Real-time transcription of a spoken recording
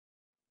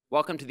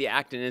Welcome to the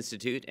Acton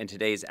Institute and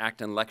today's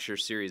Acton Lecture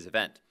Series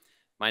event.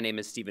 My name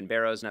is Stephen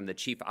Barrows, and I'm the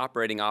Chief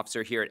Operating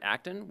Officer here at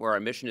Acton, where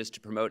our mission is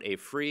to promote a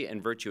free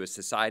and virtuous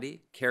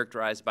society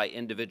characterized by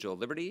individual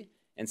liberty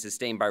and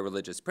sustained by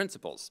religious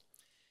principles.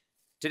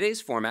 Today's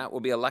format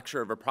will be a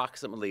lecture of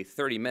approximately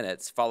 30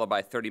 minutes, followed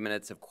by 30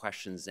 minutes of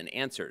questions and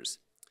answers.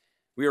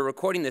 We are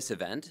recording this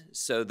event,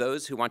 so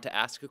those who want to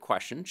ask a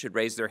question should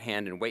raise their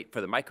hand and wait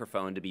for the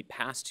microphone to be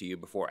passed to you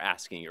before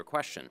asking your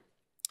question.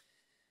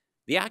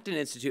 The Acton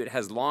Institute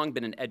has long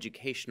been an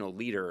educational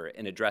leader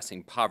in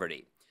addressing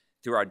poverty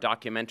through our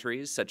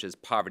documentaries such as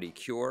Poverty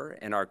Cure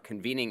and our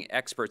convening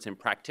experts and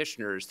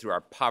practitioners through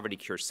our Poverty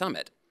Cure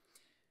Summit.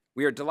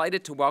 We are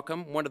delighted to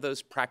welcome one of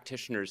those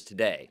practitioners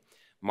today,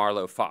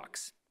 Marlo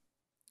Fox.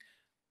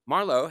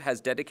 Marlo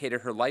has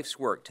dedicated her life's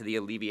work to the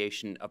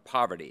alleviation of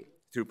poverty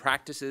through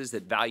practices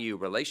that value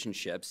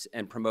relationships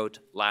and promote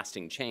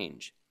lasting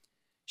change.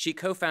 She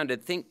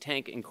co-founded Think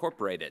Tank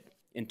Incorporated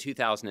in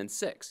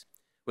 2006,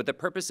 with the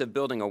purpose of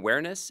building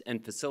awareness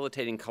and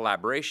facilitating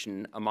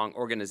collaboration among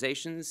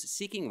organizations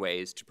seeking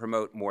ways to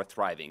promote more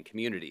thriving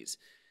communities.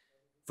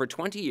 For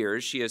 20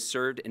 years, she has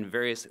served in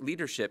various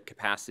leadership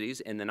capacities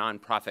in the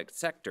nonprofit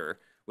sector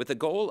with the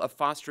goal of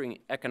fostering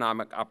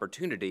economic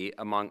opportunity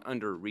among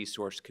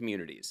under-resourced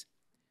communities.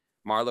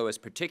 Marlo is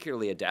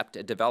particularly adept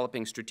at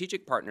developing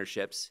strategic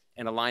partnerships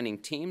and aligning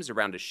teams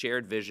around a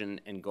shared vision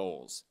and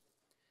goals.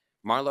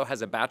 Marlo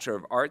has a Bachelor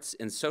of Arts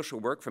in Social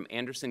Work from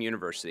Anderson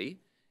University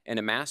and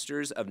a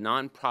Master's of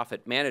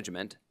Nonprofit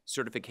Management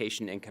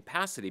certification in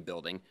capacity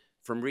building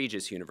from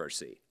Regis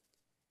University.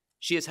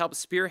 She has helped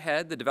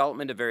spearhead the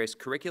development of various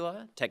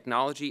curricula,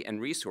 technology, and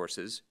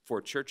resources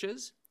for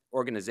churches,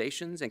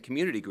 organizations, and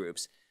community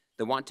groups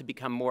that want to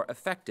become more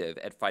effective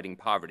at fighting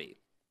poverty.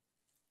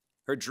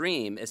 Her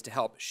dream is to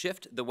help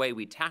shift the way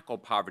we tackle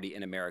poverty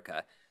in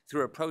America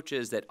through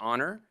approaches that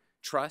honor,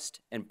 trust,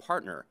 and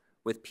partner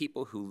with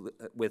people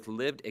with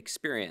lived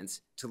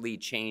experience to lead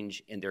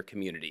change in their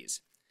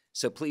communities.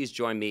 So please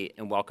join me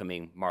in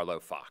welcoming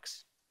Marlo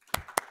Fox.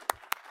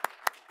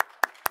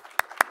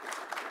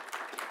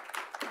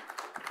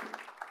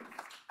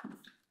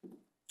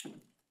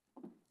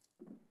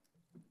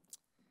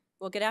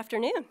 Well, good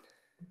afternoon.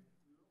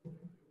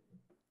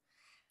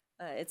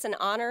 It's an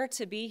honor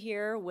to be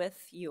here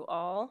with you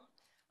all.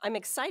 I'm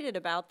excited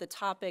about the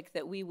topic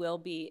that we will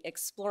be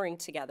exploring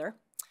together.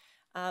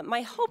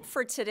 My hope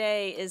for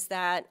today is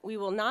that we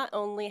will not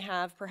only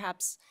have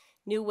perhaps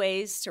new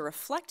ways to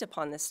reflect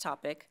upon this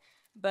topic,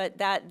 but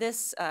that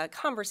this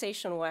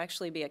conversation will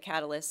actually be a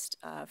catalyst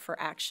for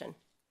action.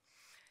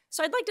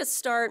 So I'd like to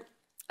start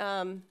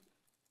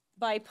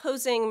by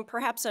posing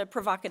perhaps a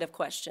provocative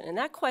question, and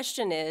that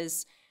question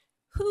is,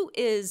 who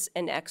is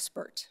an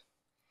expert?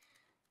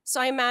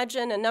 So I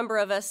imagine a number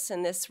of us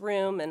in this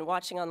room and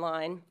watching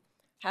online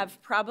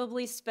have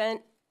probably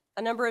spent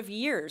a number of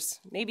years,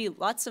 maybe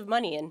lots of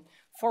money in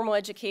formal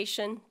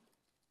education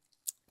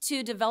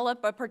to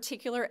develop a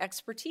particular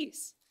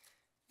expertise.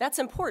 That's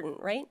important,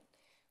 right?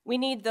 We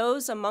need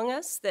those among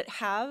us that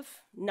have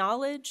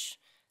knowledge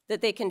that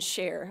they can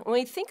share. When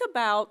we think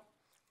about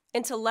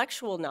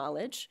intellectual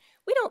knowledge,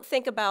 we don't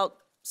think about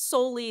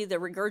solely the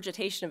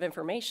regurgitation of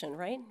information,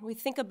 right? We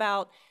think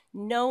about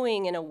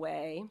knowing in a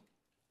way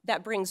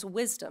that brings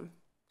wisdom,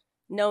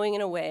 knowing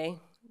in a way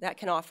that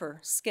can offer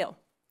skill.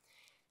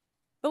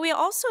 But we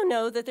also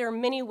know that there are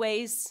many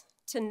ways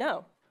to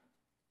know.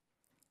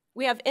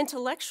 We have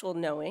intellectual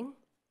knowing,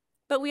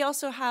 but we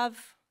also have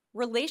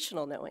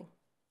relational knowing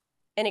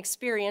and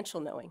experiential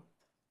knowing.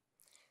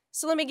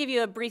 So let me give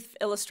you a brief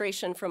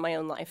illustration from my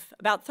own life.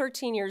 About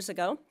 13 years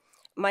ago,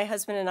 my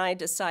husband and I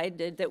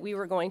decided that we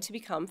were going to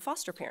become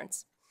foster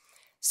parents.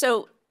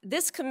 So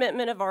this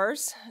commitment of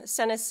ours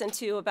sent us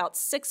into about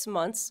 6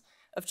 months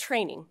of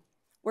training,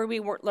 where we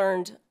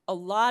learned a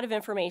lot of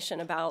information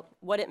about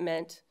what it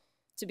meant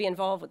to be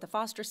involved with the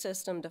foster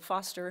system, to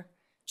foster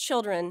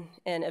children,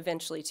 and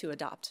eventually to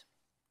adopt.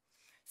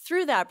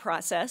 Through that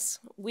process,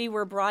 we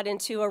were brought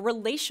into a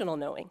relational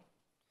knowing.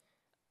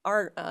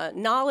 Our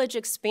knowledge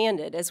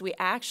expanded as we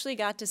actually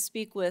got to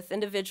speak with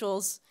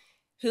individuals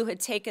who had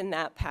taken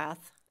that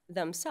path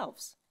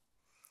themselves.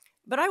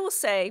 But I will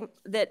say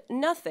that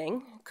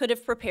nothing could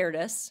have prepared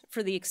us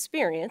for the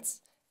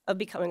experience of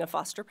becoming a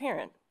foster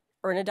parent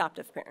or an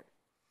adoptive parent.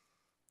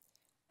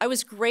 I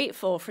was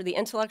grateful for the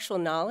intellectual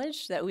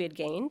knowledge that we had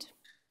gained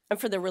and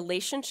for the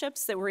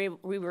relationships that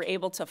we were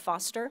able to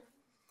foster.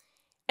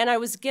 And I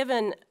was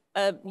given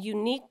a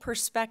unique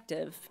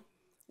perspective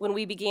when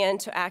we began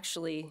to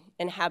actually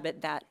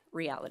inhabit that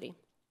reality.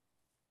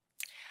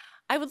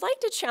 I would like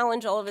to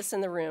challenge all of us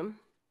in the room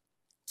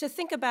to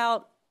think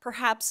about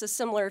perhaps a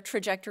similar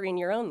trajectory in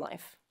your own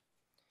life.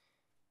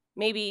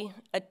 Maybe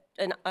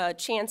a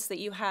chance that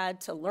you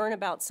had to learn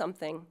about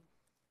something,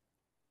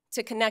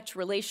 to connect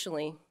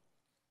relationally,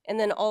 and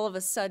then all of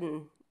a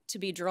sudden to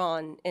be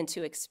drawn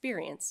into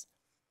experience.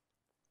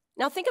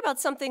 Now think about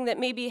something that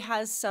maybe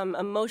has some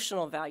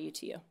emotional value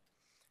to you.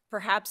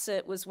 Perhaps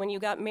it was when you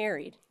got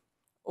married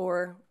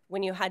or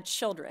when you had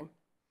children.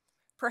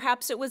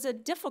 Perhaps it was a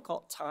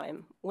difficult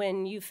time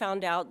when you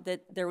found out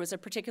that there was a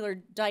particular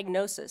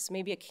diagnosis,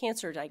 maybe a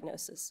cancer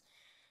diagnosis,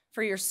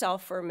 for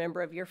yourself or a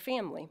member of your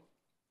family.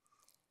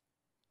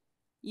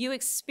 You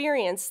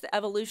experienced the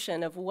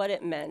evolution of what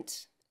it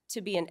meant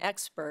to be an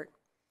expert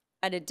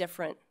at a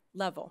different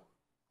level.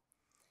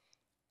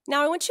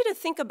 Now, I want you to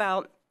think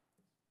about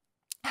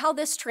how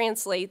this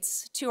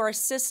translates to our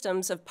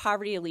systems of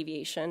poverty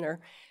alleviation, or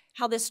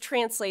how this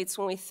translates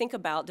when we think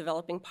about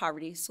developing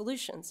poverty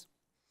solutions.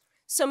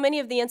 So many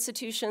of the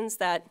institutions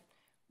that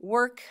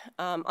work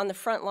on the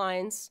front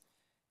lines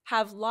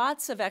have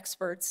lots of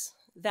experts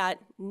that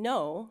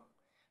know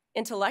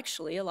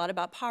intellectually a lot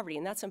about poverty,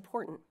 and that's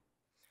important.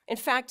 In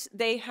fact,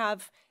 they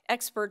have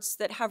experts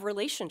that have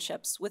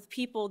relationships with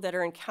people that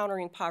are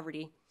encountering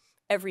poverty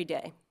every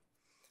day.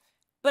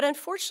 But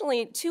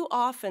unfortunately, too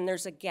often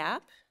there's a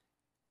gap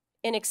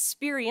in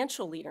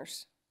experiential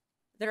leaders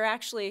that are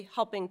actually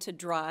helping to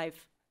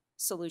drive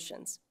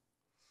solutions.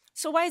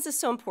 So why is this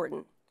so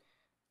important?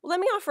 Well, let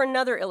me offer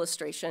another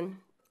illustration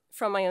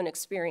from my own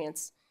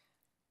experience.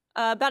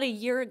 About a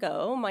year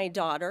ago, my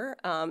daughter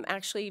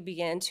actually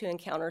began to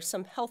encounter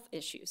some health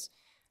issues,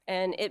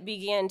 and it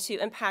began to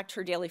impact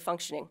her daily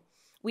functioning.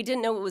 We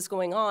didn't know what was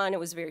going on. It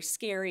was very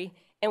scary,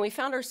 and we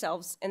found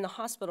ourselves in the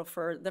hospital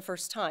for the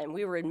first time.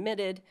 We were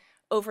admitted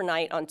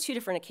overnight on 2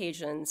 different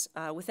occasions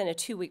within a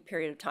 2-week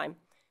period of time.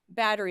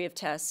 Battery of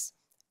tests,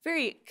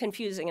 very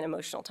confusing and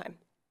emotional time.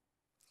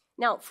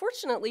 Now,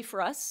 fortunately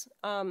for us,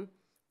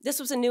 this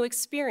was a new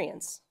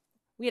experience.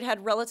 We had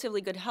had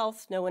relatively good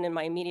health. No one in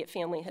my immediate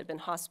family had been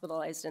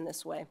hospitalized in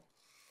this way.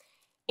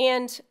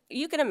 And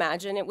you can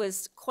imagine it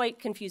was quite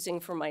confusing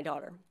for my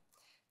daughter.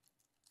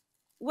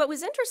 What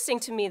was interesting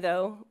to me,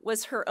 though,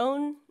 was her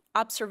own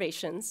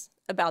observations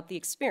about the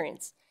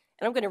experience.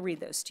 And I'm going to read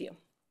those to you.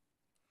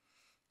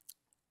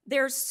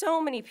 There are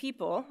so many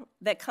people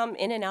that come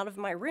in and out of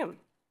my room.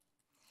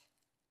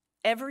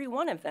 Every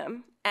one of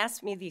them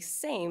asked me the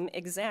same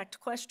exact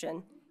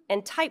question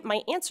and typed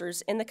my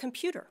answers in the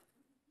computer.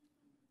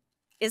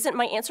 Isn't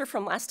my answer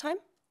from last time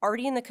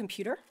already in the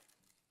computer?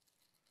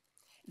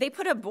 They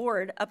put a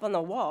board up on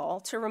the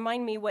wall to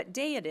remind me what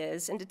day it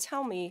is and to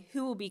tell me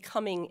who will be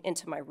coming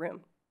into my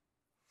room.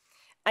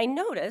 I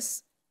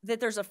notice that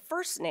there's a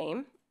first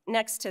name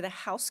next to the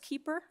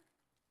housekeeper,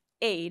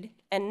 aide,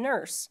 and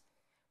nurse,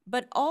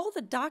 but all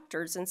the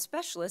doctors and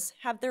specialists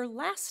have their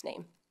last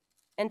name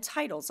and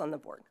titles on the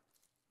board.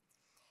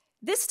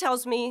 This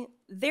tells me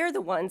they're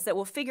the ones that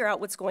will figure out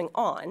what's going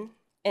on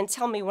and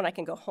tell me when I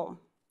can go home.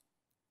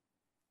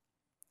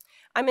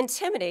 I'm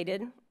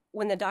intimidated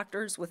when the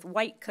doctors with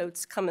white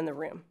coats come in the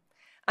room.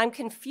 I'm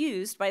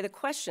confused by the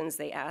questions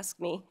they ask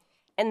me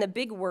and the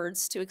big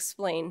words to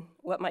explain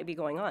what might be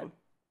going on.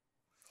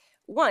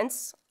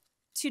 Once,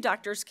 2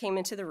 doctors came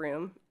into the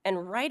room,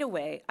 and right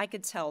away I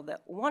could tell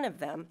that one of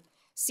them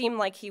seemed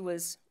like he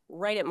was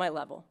right at my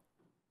level.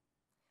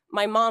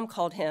 My mom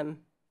called him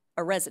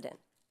a resident.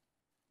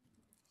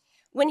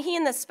 When he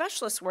and the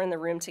specialist were in the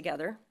room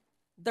together,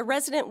 the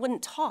resident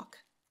wouldn't talk,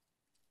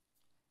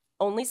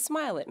 only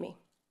smile at me.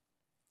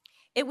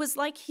 It was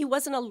like he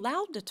wasn't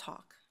allowed to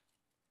talk.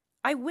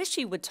 I wish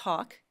he would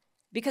talk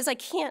because I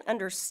can't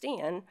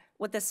understand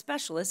what the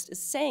specialist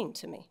is saying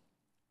to me.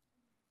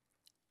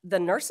 The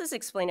nurses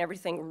explain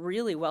everything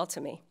really well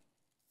to me.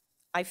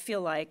 I feel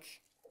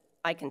like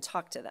I can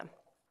talk to them.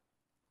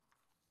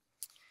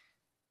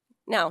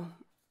 Now,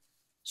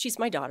 she's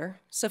my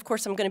daughter, so of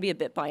course I'm going to be a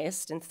bit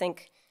biased and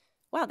think,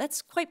 wow,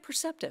 that's quite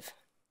perceptive.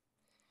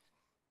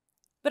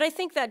 But I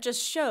think that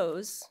just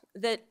shows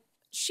that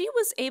she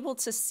was able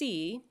to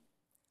see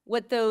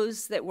what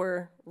those that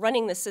were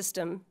running the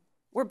system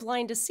were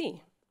blind to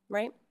see,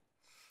 right?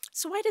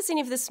 So why does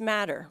any of this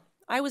matter?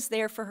 I was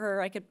there for her.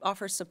 I could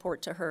offer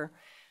support to her.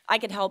 I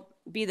could help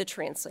be the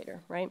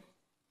translator, right?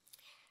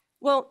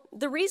 Well,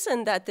 the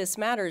reason that this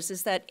matters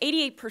is that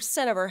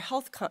 88% of our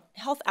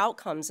health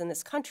outcomes in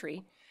this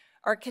country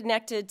are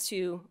connected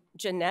to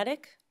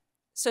genetic,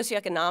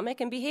 socioeconomic,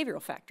 and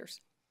behavioral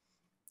factors.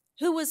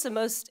 Who was the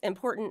most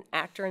important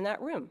actor in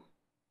that room?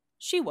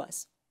 She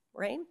was,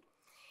 right?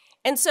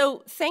 And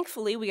so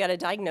thankfully, we got a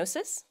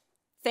diagnosis.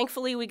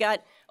 Thankfully, we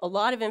got a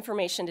lot of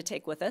information to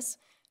take with us.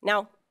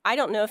 Now, I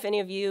don't know if any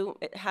of you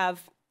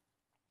have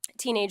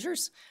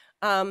teenagers,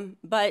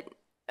 but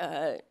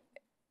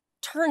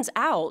turns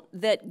out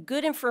that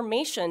good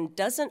information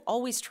doesn't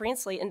always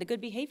translate into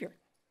good behavior.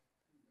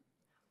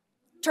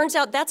 Turns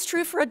out that's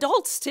true for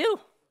adults too,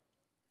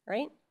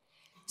 right?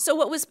 So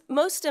what was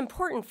most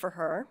important for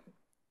her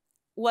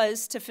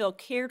was to feel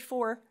cared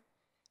for,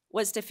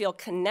 was to feel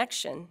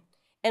connection,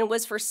 and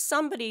was for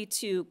somebody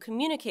to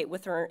communicate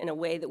with her in a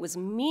way that was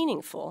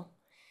meaningful,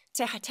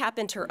 to tap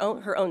into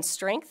her own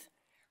strength,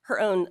 her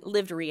own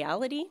lived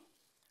reality,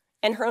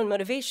 and her own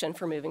motivation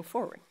for moving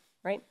forward,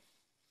 right?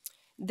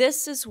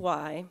 This is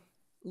why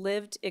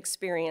lived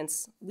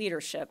experience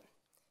leadership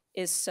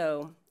is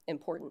so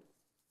important.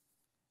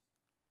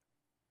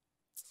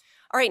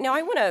 All right, now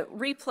I want to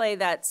replay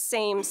that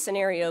same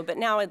scenario, but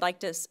now I'd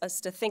like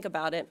us to think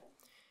about it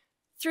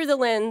through the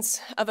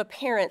lens of a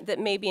parent that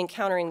may be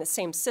encountering the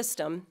same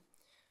system,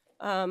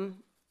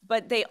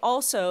 but they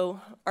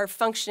also are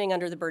functioning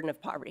under the burden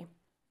of poverty.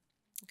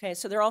 Okay,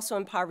 so they're also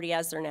in poverty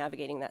as they're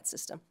navigating that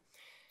system.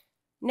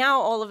 Now,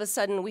 all of a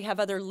sudden, we have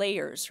other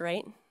layers,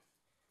 right,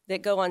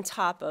 that go on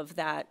top of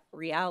that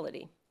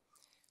reality.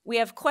 We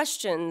have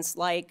questions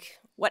like,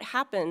 what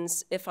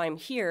happens if I'm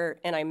here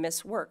and I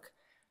miss work?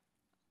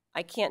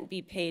 I can't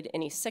be paid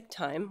any sick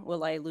time.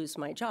 Will I lose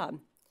my job?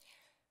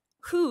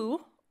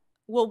 Who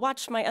will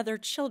watch my other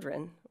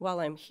children while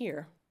I'm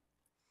here?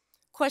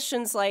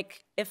 Questions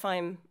like, if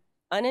I'm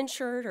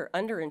uninsured or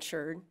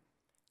underinsured,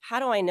 how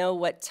do I know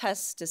what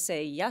tests to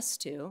say yes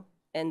to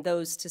and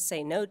those to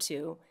say no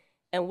to,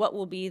 and what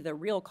will be the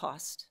real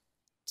cost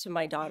to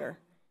my daughter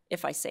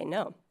if I say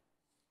no?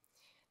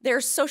 There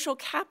are social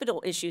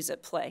capital issues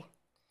at play.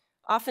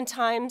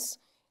 Oftentimes,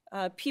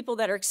 people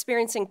that are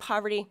experiencing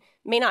poverty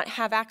may not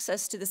have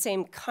access to the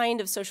same kind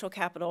of social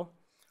capital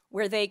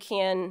where they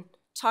can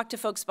talk to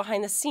folks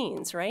behind the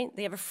scenes, right?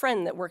 They have a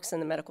friend that works in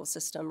the medical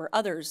system or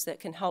others that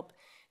can help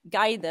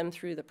guide them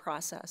through the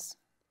process.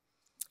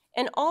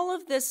 And all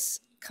of this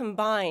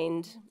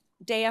combined,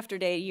 day after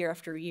day, year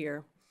after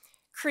year,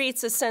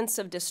 creates a sense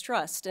of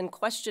distrust and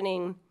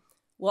questioning,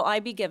 will I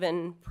be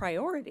given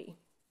priority?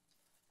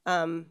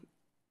 Am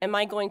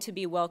I going to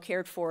be well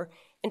cared for?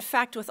 In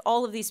fact, with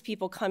all of these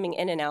people coming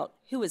in and out,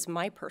 who is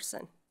my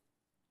person?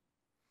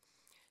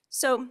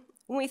 So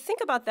when we think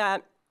about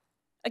that,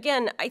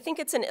 again, I think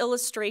it's an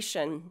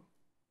illustration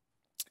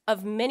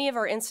of many of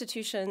our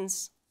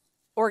institutions,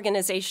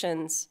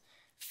 organizations,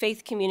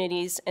 faith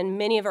communities, and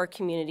many of our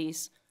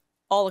communities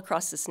all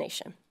across this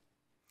nation.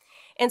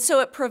 And so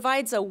it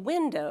provides a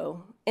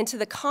window into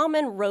the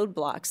common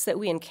roadblocks that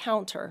we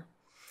encounter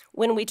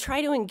when we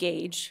try to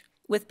engage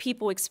with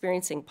people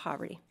experiencing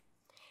poverty.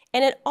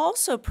 And it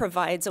also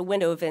provides a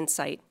window of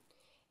insight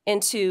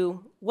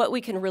into what we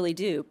can really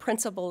do,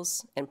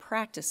 principles and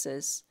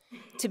practices,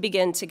 to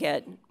begin to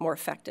get more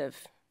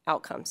effective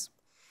outcomes.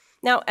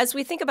 Now, as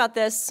we think about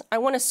this, I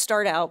want to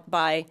start out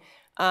by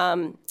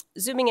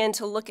zooming in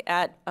to look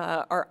at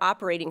our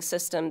operating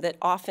system that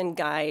often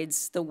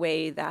guides the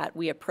way that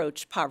we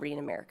approach poverty in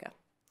America.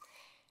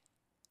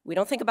 We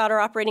don't think about our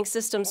operating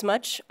systems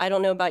much. I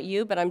don't know about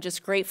you, but I'm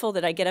just grateful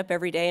that I get up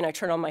every day and I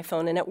turn on my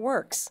phone and it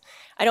works.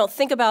 I don't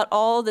think about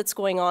all that's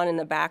going on in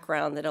the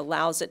background that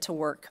allows it to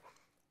work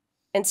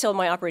until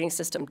my operating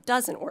system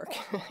doesn't work,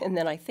 and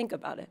then I think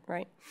about it,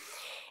 right?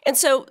 And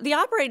so the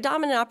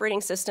dominant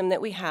operating system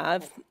that we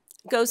have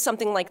goes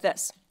something like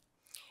this.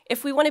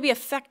 If we want to be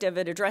effective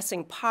at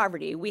addressing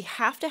poverty, we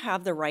have to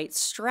have the right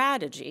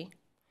strategy,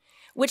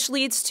 which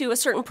leads to a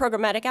certain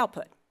programmatic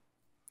output.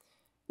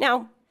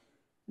 Now,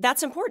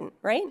 that's important,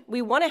 right?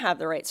 We want to have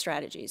the right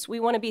strategies. We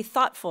want to be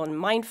thoughtful and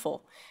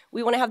mindful.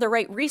 We want to have the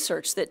right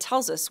research that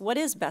tells us what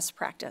is best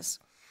practice.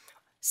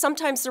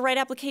 Sometimes the right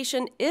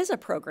application is a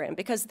program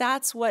because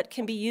that's what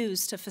can be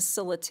used to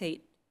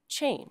facilitate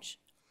change.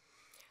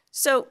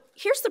 So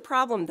here's the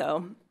problem,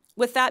 though,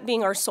 with that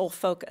being our sole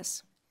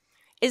focus,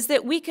 is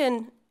that we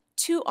can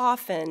too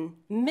often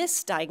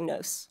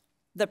misdiagnose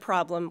the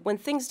problem when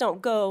things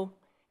don't go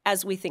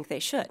as we think they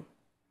should.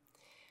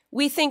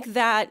 We think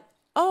that,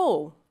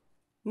 oh,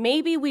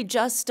 maybe we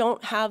just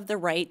don't have the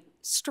right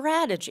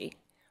strategy,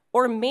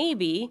 or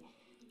maybe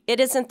it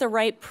isn't the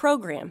right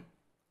program.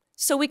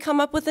 So we come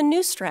up with a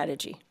new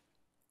strategy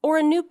or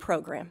a new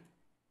program.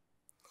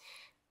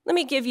 Let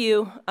me give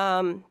you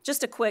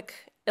just a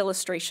quick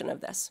illustration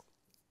of this.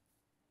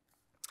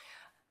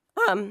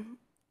 When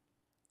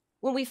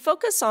we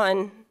focus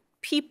on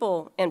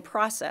people and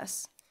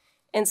process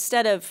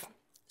instead of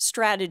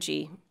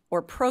strategy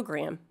or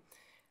program,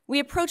 we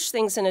approach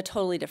things in a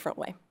totally different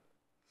way.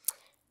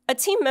 A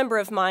team member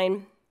of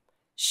mine,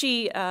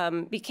 she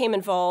became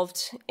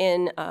involved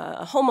in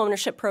a home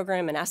ownership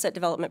program, an asset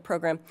development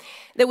program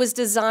that was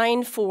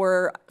designed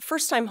for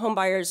first-time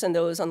homebuyers and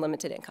those on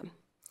limited income.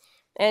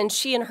 And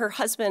she and her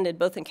husband had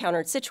both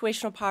encountered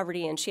situational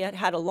poverty, and she had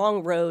had a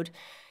long road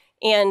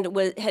and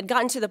had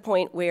gotten to the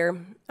point where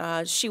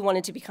she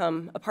wanted to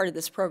become a part of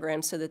this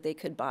program so that they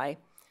could buy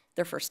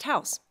their first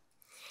house.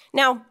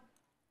 Now,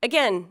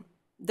 again,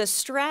 the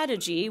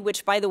strategy,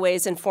 which by the way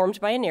is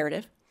informed by a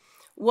narrative,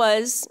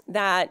 was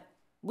that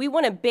we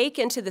want to bake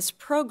into this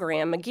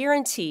program a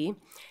guarantee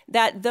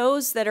that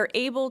those that are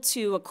able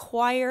to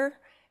acquire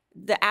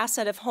the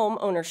asset of home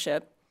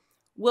ownership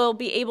will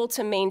be able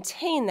to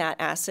maintain that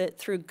asset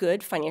through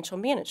good financial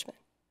management,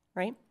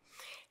 right?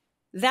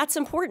 That's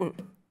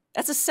important.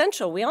 That's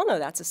essential. We all know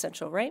that's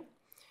essential, right?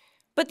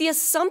 But the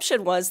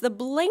assumption was, the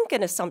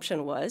blanket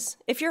assumption was,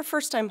 if you're a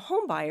first-time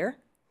home buyer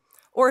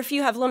or if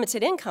you have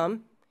limited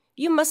income,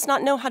 you must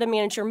not know how to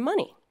manage your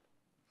money.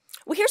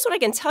 Well, here's what I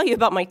can tell you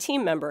about my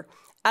team member.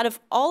 Out of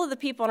all of the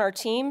people on our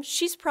team,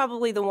 she's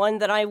probably the one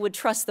that I would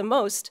trust the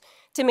most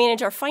to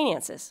manage our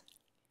finances.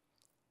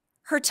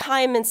 Her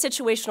time in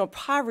situational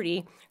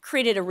poverty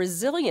created a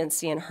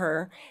resiliency in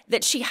her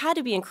that she had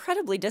to be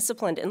incredibly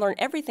disciplined and learn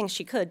everything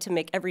she could to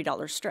make every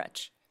dollar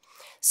stretch.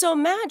 So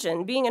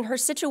imagine being in her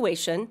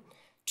situation,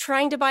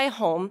 trying to buy a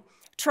home,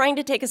 trying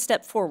to take a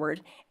step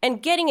forward,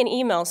 and getting an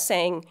email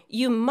saying,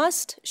 you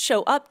must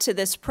show up to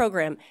this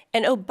program,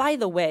 and oh, by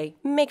the way,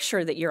 make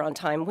sure that you're on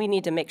time. We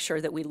need to make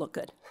sure that we look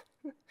good.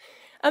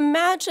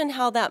 Imagine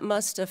how that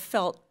must have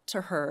felt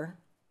to her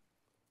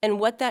and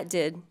what that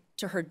did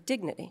to her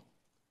dignity.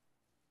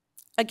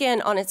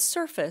 Again, on its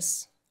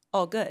surface,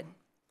 all good.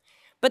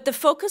 But the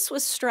focus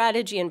was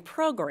strategy and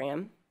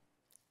program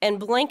and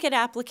blanket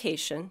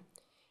application.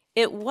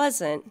 It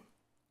wasn't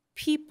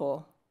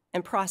people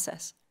and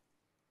process.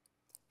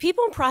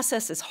 People and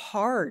process is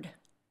hard.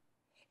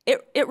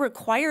 It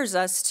requires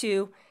us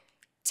to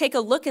take a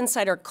look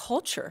inside our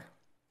culture,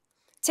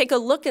 take a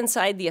look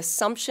inside the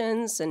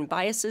assumptions and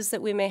biases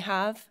that we may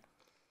have,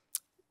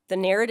 the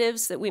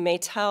narratives that we may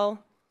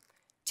tell,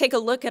 take a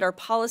look at our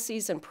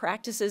policies and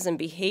practices and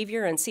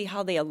behavior and see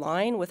how they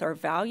align with our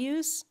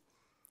values.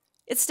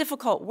 It's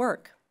difficult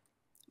work,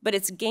 but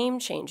it's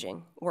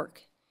game-changing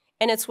work.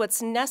 And it's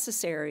what's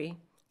necessary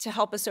to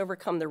help us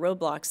overcome the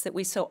roadblocks that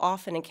we so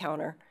often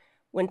encounter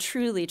when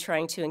truly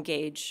trying to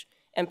engage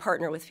and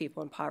partner with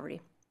people in poverty.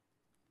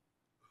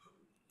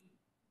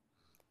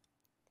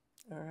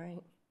 All right.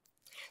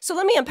 So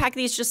let me unpack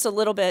these just a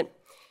little bit.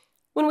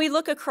 When we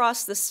look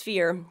across the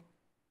sphere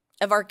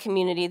of our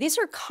community, these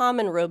are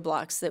common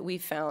roadblocks that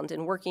we've found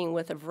in working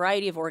with a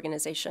variety of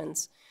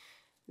organizations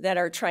that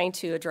are trying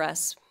to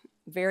address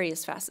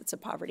various facets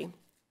of poverty.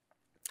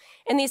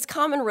 And these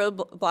common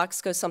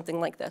roadblocks go something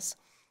like this.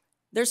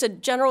 There's a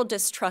general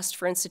distrust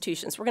for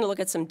institutions. We're going to look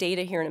at some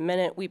data here in a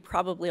minute. We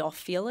probably all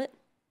feel it.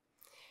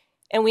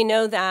 And we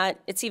know that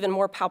it's even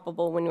more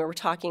palpable when we're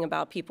talking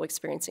about people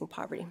experiencing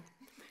poverty.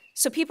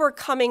 So people are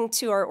coming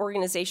to our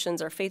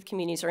organizations, our faith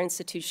communities, our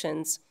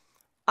institutions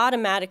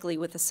automatically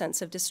with a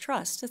sense of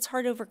distrust. It's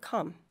hard to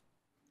overcome,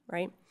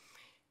 right?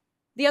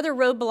 The other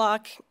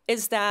roadblock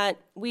is that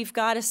we've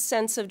got a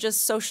sense of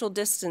just social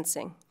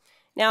distancing.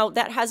 Now,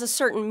 that has a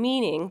certain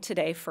meaning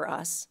today for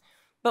us.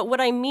 But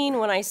what I mean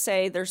when I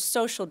say there's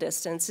social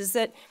distance is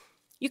that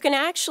you can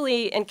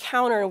actually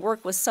encounter and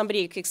work with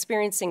somebody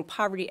experiencing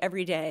poverty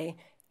every day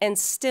and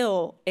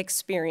still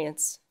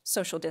experience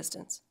social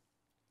distance.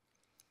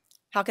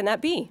 How can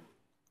that be?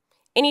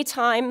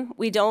 Anytime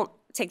we don't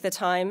take the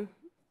time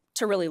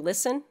to really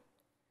listen,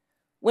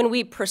 when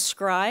we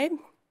prescribe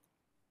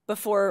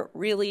before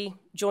really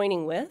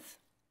joining with,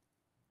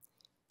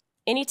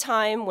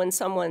 anytime when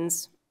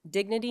someone's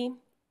dignity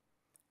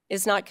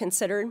is not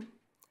considered,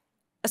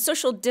 a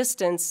social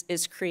distance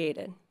is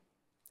created.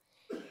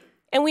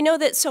 And we know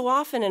that so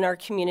often in our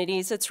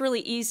communities, it's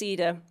really easy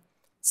to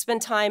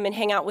spend time and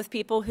hang out with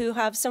people who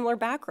have similar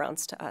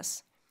backgrounds to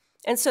us.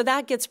 And so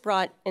that gets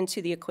brought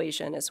into the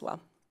equation as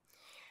well.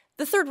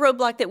 The third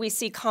roadblock that we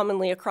see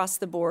commonly across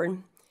the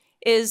board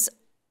is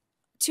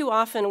too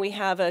often we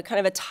have a kind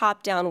of a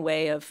top-down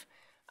way of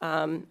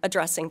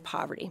addressing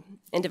poverty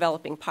and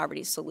developing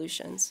poverty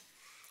solutions.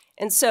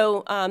 And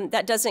so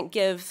that doesn't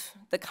give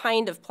the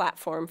kind of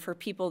platform for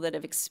people that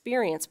have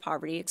experienced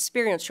poverty,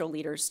 experiential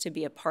leaders, to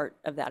be a part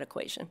of that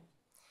equation.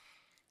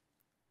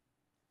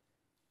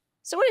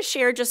 So I want to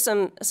share just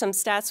some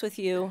stats with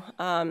you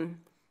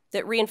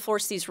that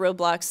reinforce these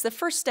roadblocks. The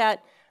first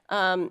stat,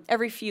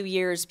 every few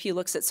years, Pew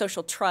looks at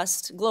social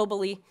trust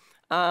globally.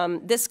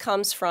 This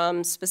comes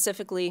from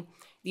specifically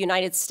the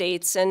United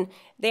States, and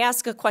they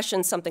ask a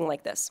question something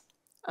like this.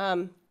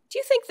 Do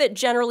you think that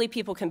generally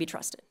people can be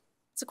trusted?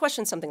 It's a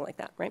question something like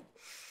that, right?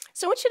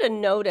 So I want you to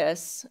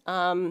notice,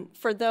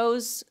 for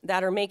those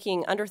that are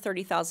making under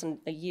 $30,000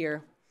 a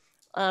year,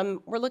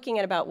 we're looking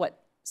at about,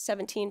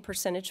 17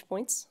 percentage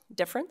points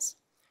difference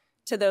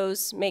to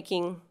those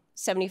making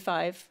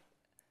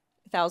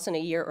 $75,000 a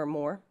year or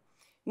more,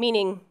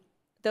 meaning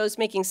those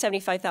making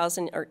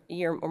 $75,000 a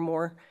year or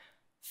more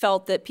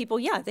felt that people,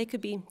 they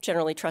could be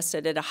generally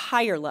trusted at a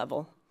higher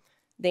level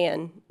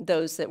than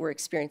those that were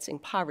experiencing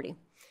poverty.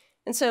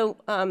 And so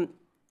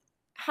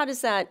how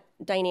does that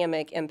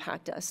dynamic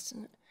impact us?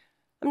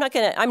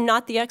 I'm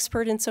not the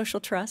expert in social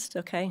trust,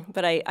 okay?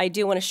 But I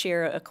do want to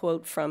share a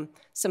quote from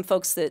some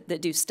folks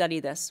that do study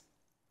this.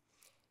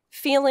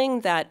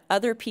 Feeling that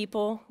other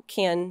people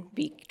can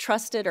be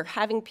trusted or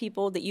having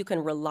people that you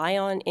can rely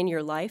on in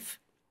your life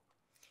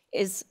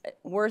is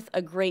worth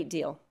a great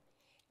deal.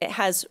 It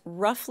has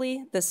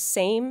roughly the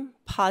same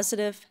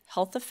positive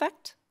health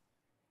effect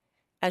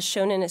as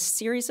shown in a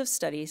series of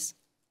studies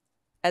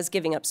as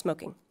giving up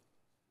smoking.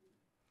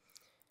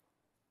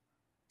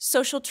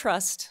 Social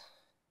trust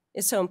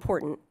is so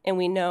important, and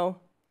we know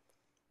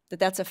that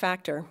that's a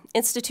factor.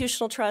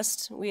 Institutional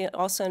trust, we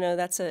also know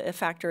that's a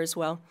factor as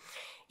well.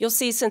 You'll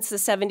see since the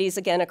 70s,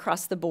 again,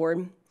 across the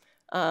board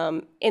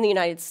in the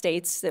United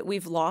States, that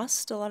we've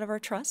lost a lot of our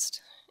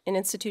trust in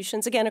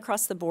institutions, again,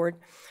 across the board.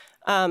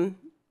 No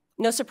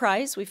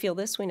surprise, we feel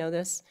this, we know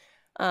this.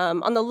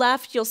 On the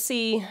left, you'll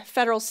see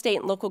federal, state,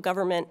 and local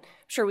government. I'm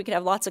sure we could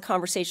have lots of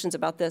conversations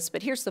about this,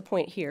 but here's the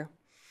point here,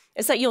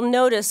 is that you'll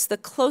notice the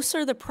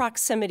closer the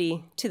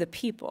proximity to the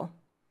people,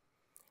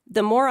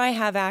 the more I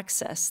have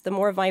access, the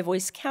more my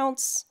voice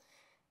counts,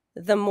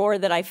 the more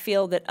that I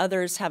feel that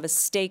others have a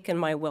stake in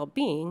my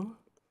well-being,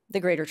 the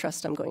greater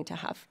trust I'm going to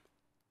have.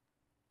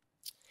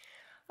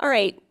 All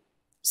right,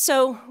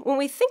 so when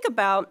we think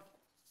about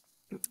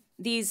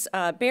these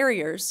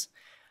barriers,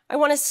 I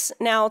want us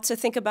now to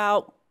think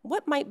about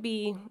what might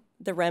be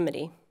the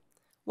remedy.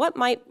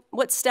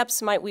 What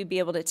steps might we be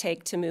able to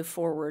take to move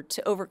forward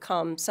to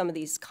overcome some of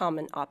these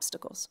common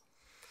obstacles?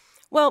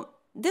 Well,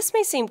 this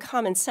may seem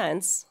common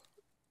sense,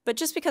 but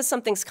just because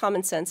something's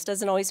common sense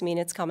doesn't always mean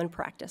it's common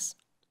practice.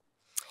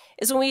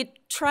 Is when we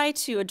try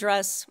to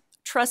address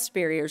trust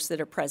barriers that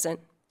are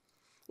present,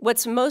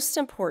 what's most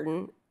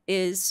important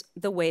is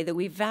the way that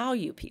we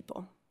value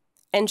people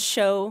and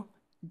show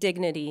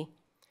dignity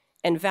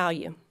and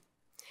value.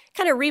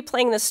 Kind of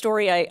replaying the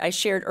story I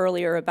shared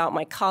earlier about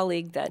my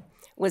colleague that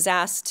was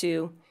asked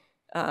to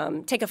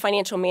take a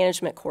financial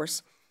management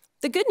course.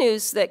 The good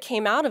news that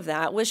came out of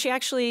that was she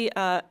actually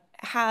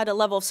had a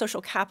level of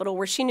social capital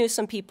where she knew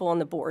some people on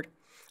the board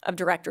of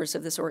directors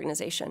of this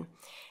organization.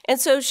 And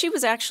so she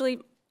was actually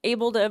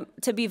able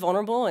to be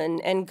vulnerable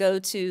and go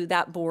to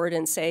that board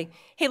and say,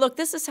 hey, look,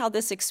 this is how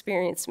this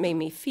experience made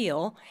me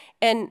feel.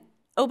 And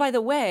oh, by the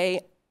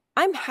way,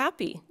 I'm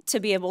happy to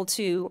be able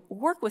to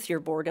work with your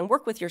board and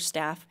work with your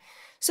staff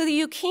so that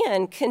you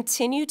can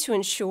continue to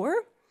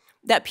ensure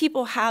that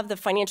people have the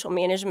financial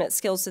management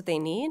skills that they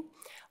need,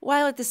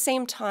 while at the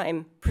same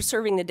time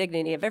preserving the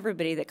dignity of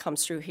everybody that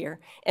comes through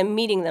here and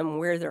meeting them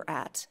where they're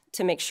at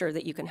to make sure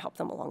that you can help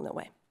them along the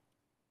way.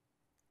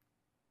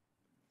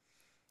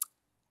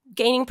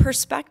 Gaining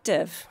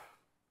perspective.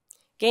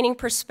 Gaining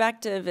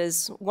perspective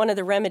is one of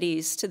the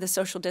remedies to the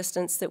social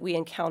distance that we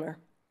encounter.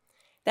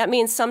 That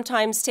means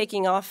sometimes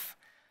taking off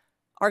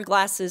our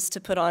glasses to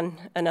put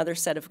on another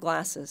set of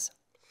glasses.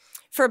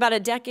 For about a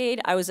decade,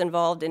 I was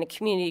involved in a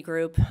community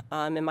group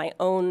in my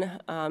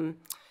own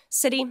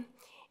city.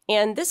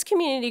 And this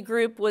community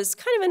group was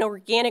kind of an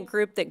organic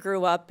group that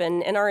grew up,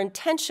 and our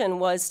intention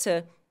was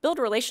to build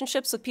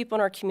relationships with people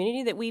in our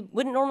community that we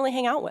wouldn't normally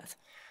hang out with.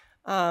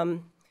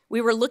 We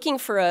were looking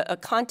for a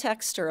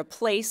context or a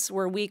place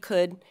where we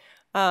could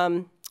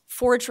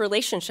forge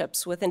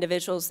relationships with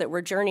individuals that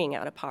were journeying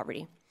out of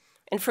poverty.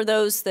 And for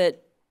those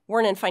that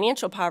weren't in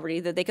financial poverty,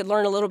 that they could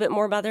learn a little bit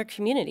more about their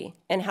community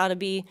and how to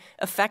be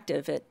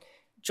effective at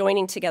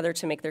joining together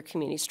to make their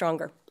community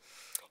stronger.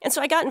 And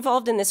so I got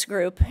involved in this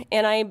group,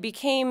 and I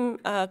began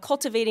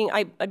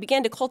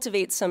to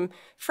cultivate some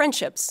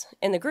friendships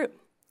in the group.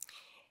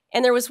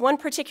 And there was one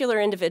particular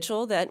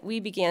individual that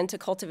we began to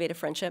cultivate a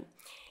friendship.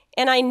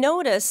 And I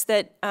noticed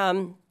that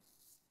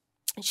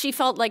she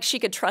felt like she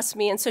could trust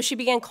me, and so she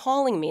began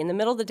calling me in the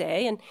middle of the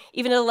day and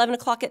even at 11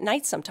 o'clock at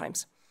night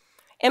sometimes.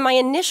 And my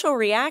initial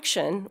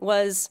reaction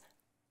was,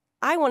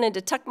 I wanted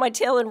to tuck my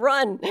tail and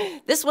run.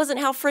 This wasn't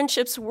how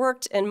friendships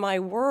worked in my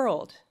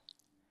world.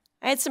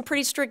 I had some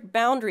pretty strict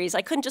boundaries.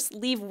 I couldn't just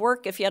leave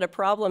work if you had a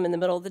problem in the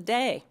middle of the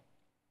day.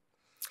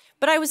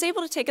 But I was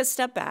able to take a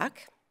step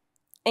back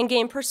and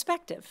gain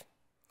perspective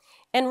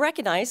and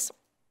recognize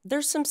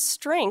there's some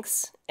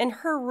strengths in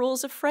her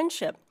rules of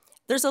friendship.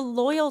 There's a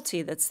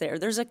loyalty that's there.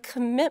 There's a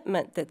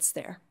commitment that's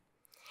there.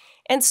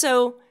 And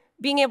so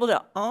being able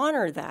to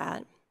honor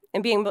that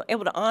and being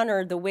able to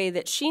honor the way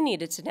that she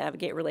needed to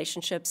navigate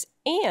relationships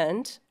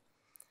and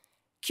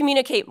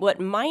communicate what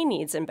my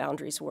needs and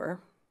boundaries were,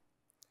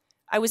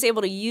 I was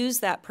able to use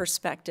that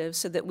perspective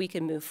so that we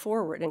could move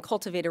forward and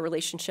cultivate a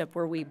relationship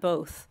where we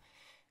both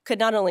could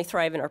not only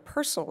thrive in our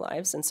personal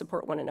lives and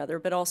support one another,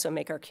 but also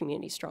make our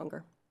community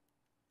stronger.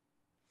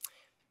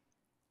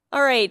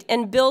 All right,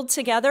 and build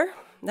together.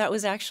 That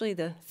was actually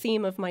the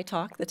theme of my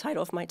talk, the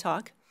title of my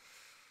talk.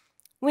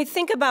 When we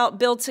think about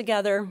build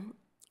together,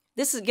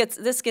 this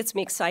gets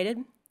me excited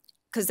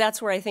because that's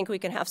where I think we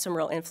can have some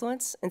real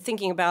influence in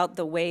thinking about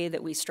the way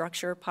that we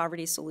structure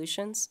poverty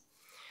solutions.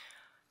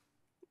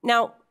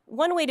 Now,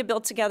 one way to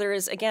build together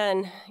is,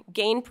 again,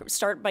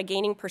 start by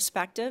gaining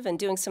perspective and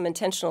doing some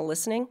intentional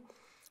listening.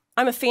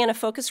 I'm a fan of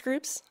focus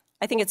groups.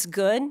 I think it's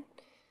good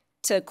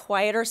to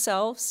quiet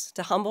ourselves,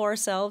 to humble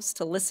ourselves,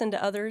 to listen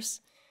to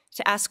others,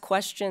 to ask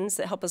questions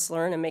that help us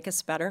learn and make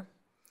us better.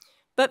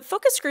 But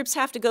focus groups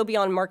have to go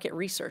beyond market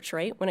research,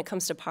 right, when it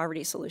comes to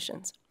poverty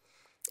solutions.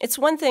 It's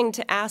one thing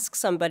to ask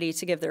somebody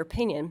to give their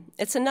opinion.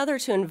 It's another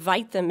to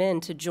invite them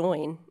in to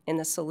join in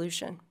the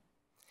solution.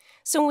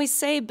 So when we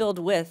say build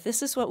with,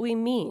 this is what we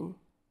mean.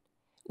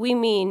 We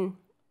mean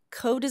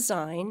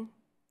co-design,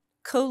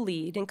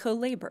 co-lead, and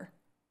co-labor.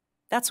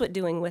 That's what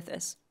doing with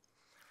is.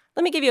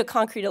 Let me give you a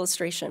concrete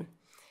illustration.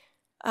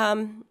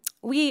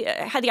 We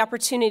had the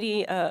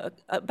opportunity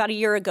about a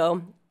year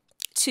ago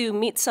to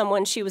meet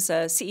someone. She was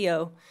a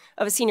CEO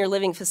of a senior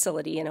living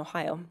facility in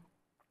Ohio.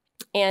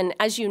 And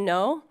as you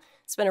know,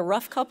 it's been a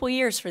rough couple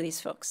years for these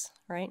folks,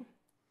 right?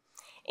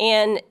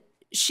 And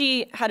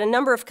she had a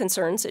number of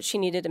concerns that she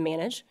needed to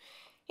manage.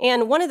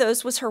 And one of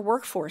those was her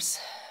workforce.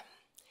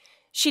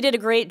 She did a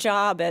great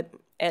job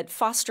at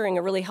fostering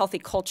a really healthy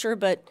culture,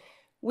 but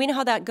we know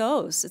how that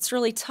goes. It's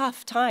really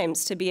tough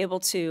times to be able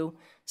to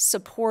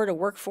support a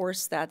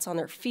workforce that's on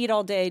their feet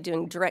all day,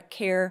 doing direct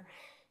care,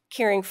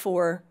 caring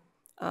for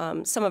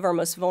some of our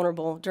most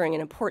vulnerable during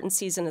an important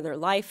season of their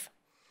life.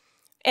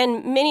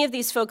 And many of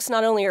these folks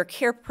not only are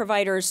care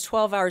providers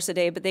 12 hours a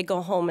day, but they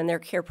go home and they're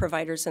care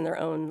providers in their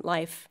own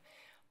life,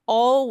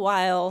 all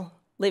while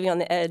living on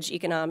the edge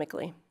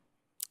economically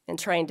and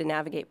trying to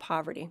navigate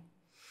poverty.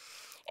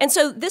 And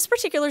so this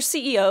particular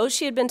CEO,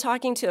 she had been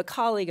talking to a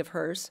colleague of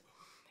hers,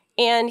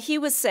 and he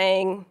was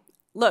saying,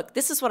 look,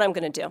 this is what I'm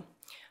going to do.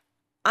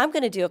 I'm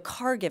going to do a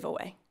car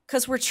giveaway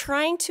because we're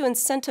trying to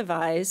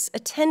incentivize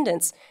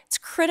attendance. It's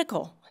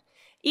critical.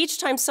 Each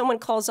time someone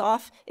calls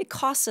off, it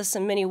costs us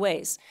in many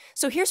ways.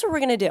 So here's what we're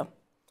going to do.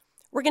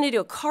 We're going to do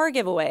a car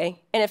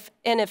giveaway, and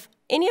if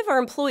any of our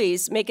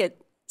employees make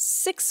it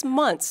 6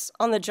 months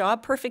on the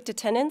job, perfect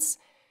attendance,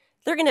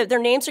 their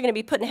names are going to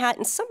be put in a hat,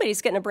 and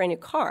somebody's getting a brand new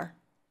car.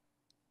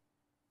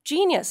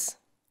 Genius.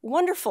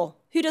 Wonderful.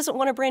 Who doesn't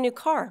want a brand new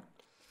car?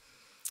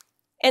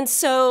 And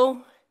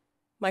so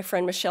my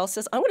friend Michelle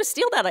says, I'm going to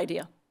steal that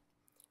idea.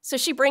 So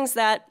she brings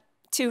that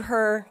to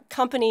her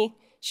company.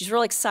 She's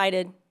real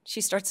excited.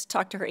 She starts to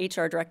talk to her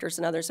HR directors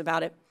and others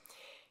about it.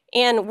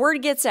 And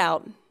word gets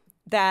out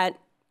that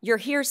you're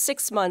here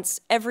 6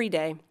 months every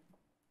day.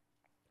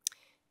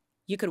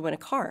 You could win a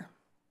car.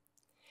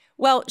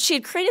 Well, she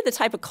had created the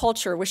type of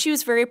culture where she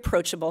was very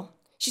approachable.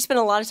 She spent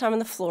a lot of time on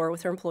the floor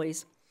with her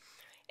employees.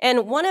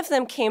 And one of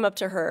them came up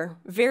to her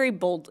very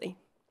boldly.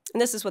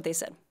 And this is what they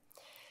said.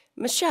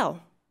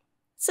 Michelle,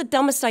 it's the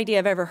dumbest idea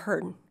I've ever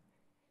heard.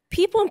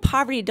 People in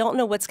poverty don't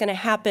know what's going to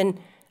happen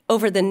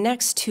over the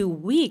next 2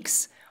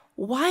 weeks.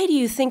 Why do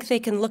you think they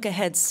can look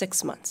ahead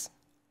 6 months?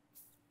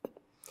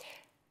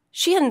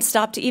 She hadn't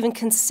stopped to even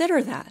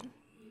consider that.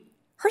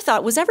 Her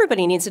thought was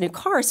everybody needs a new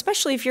car,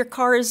 especially if your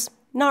car is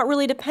not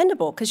really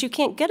dependable because you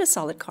can't get a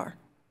solid car.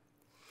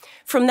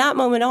 From that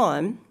moment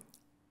on,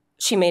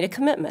 she made a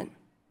commitment.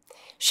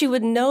 She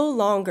would no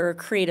longer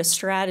create a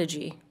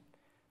strategy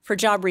for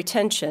job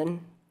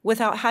retention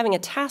without having a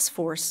task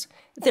force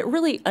that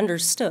really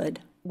understood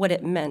what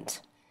it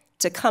meant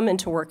to come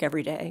into work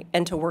every day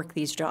and to work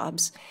these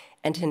jobs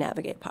and to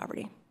navigate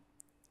poverty.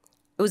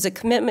 It was a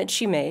commitment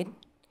she made,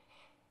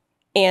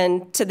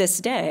 and to this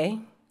day,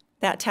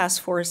 that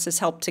task force has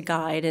helped to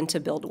guide and to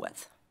build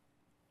with.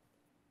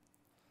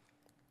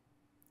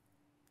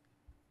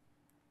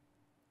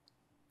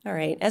 All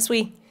right, as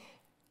we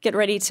get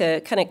ready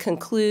to kind of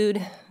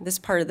conclude this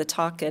part of the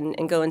talk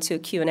and go into a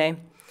Q&A,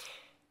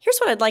 here's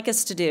what I'd like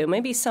us to do.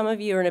 Maybe some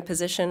of you are in a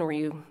position where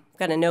you've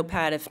got a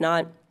notepad. If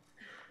not,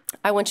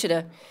 I want you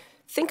to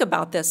think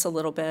about this a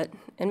little bit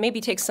and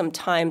maybe take some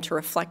time to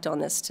reflect on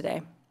this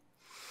today.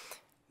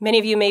 Many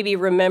of you maybe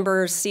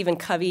remember Stephen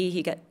Covey.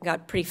 He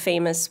got pretty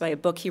famous by a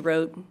book he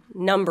wrote a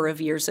number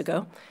of years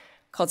ago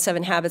called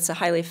 7 Habits of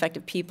Highly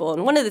Effective People.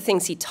 And one of the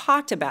things he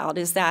talked about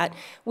is that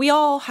we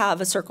all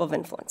have a circle of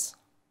influence.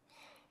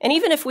 And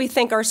even if we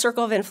think our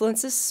circle of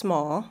influence is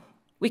small,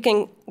 we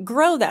can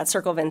grow that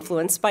circle of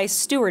influence by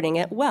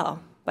stewarding it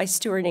well, by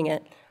stewarding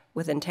it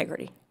with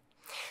integrity.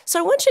 So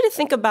I want you to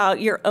think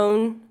about your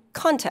own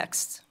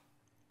context.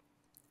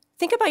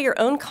 Think about your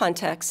own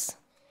context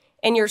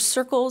and your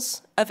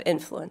circles of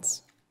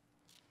influence.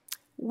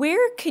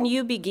 Where can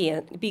you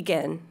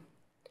begin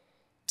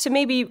to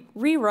maybe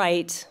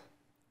rewrite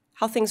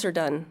how things are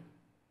done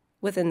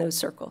within those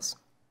circles?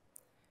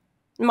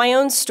 My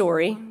own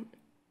story,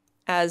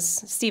 as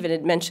Stephen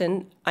had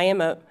mentioned, I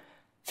am a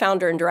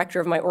founder and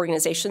director of my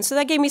organization, so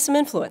that gave me some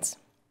influence.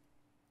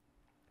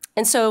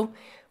 And so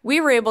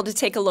we were able to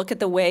take a look at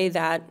the way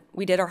that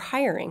we did our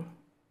hiring.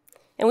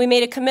 And we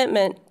made a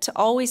commitment to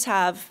always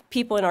have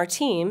people in our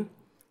team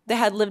that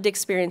had lived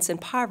experience in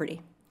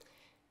poverty.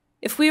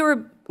 If we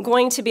were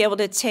going to be able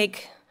to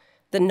take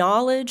the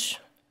knowledge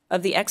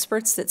of the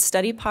experts that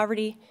study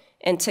poverty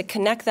and to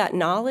connect that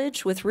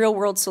knowledge with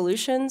real-world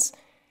solutions,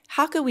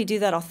 how could we do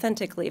that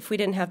authentically if we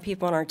didn't have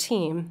people on our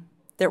team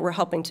that were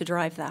helping to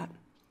drive that?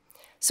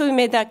 So we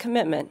made that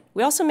commitment.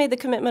 We also made the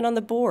commitment on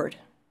the board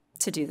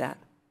to do that.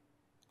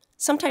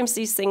 Sometimes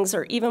these things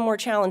are even more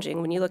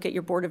challenging when you look at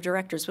your board of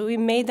directors, but we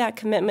made that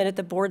commitment at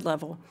the board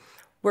level.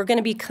 We're going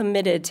to be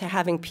committed to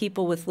having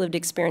people with lived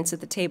experience at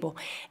the table.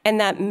 And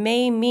that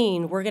may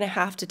mean we're going to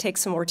have to take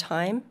some more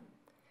time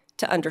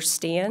to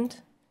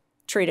understand,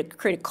 create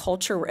a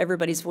culture where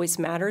everybody's voice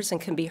matters and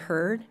can be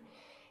heard,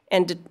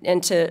 and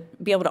to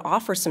be able to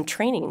offer some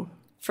training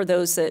for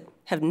those that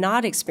have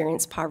not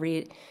experienced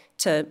poverty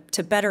to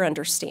better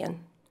understand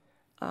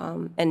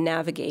and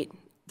navigate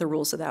the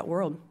rules of that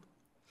world.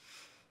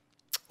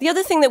 The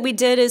other thing that we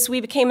did is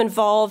we became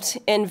involved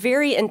in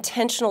very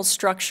intentional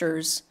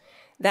structures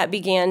that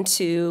began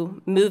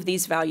to move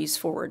these values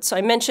forward. So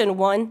I mentioned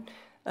one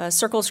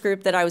circles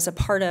group that I was a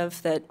part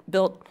of that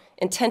built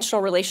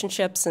intentional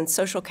relationships and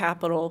social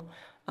capital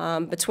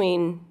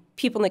between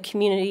people in the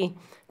community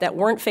that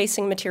weren't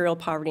facing material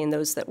poverty and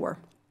those that were.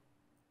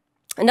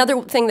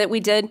 Another thing that we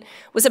did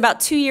was about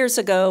 2 years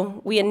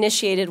ago, we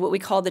initiated what we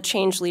call the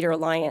Change Leader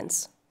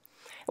Alliance.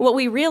 And what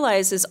we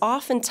realized is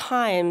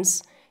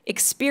oftentimes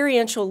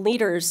experiential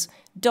leaders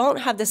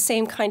don't have the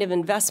same kind of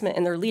investment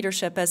in their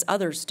leadership as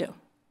others do.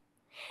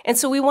 And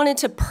so we wanted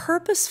to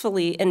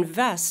purposefully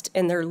invest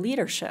in their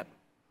leadership.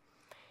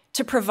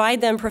 to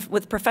provide them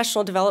with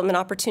professional development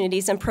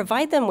opportunities and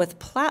provide them with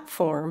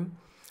platform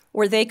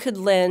where they could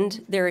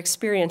lend their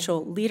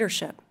experiential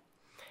leadership.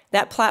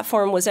 That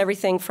platform was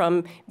everything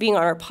from being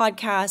on our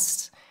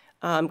podcasts,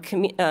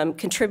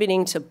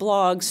 contributing to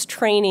blogs,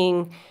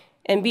 training,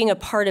 and being a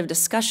part of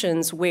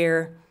discussions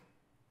where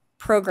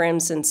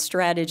programs and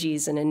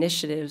strategies and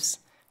initiatives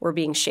were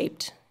being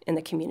shaped in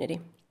the community.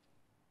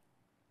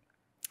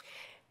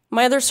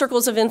 My other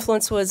circles of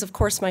influence was, of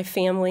course, my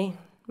family,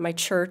 my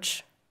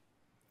church,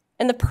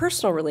 and the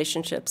personal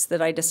relationships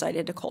that I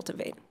decided to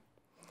cultivate.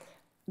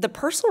 The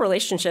personal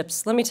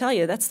relationships, let me tell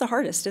you, that's the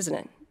hardest, isn't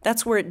it?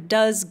 That's where it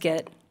does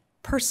get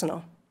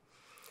personal.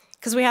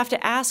 Because we have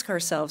to ask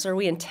ourselves, are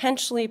we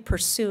intentionally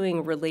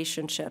pursuing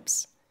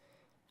relationships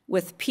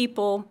with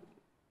people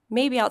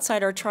maybe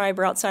outside our tribe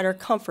or outside our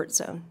comfort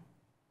zone?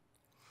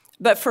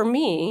 But for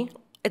me,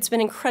 it's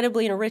been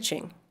incredibly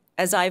enriching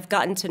as I've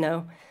gotten to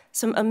know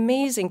some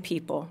amazing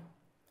people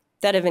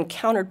that have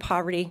encountered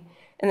poverty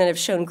and that have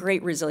shown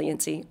great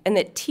resiliency and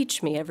that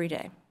teach me every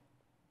day.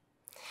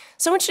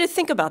 So I want you to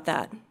think about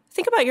that.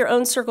 Think about your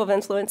own circle of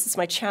influence. It's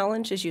my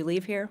challenge as you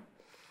leave here.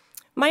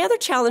 My other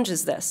challenge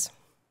is this,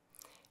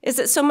 is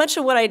that so much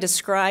of what I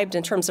described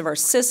in terms of our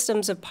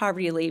systems of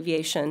poverty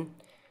alleviation,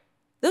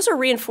 those are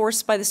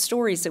reinforced by the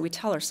stories that we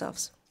tell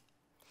ourselves.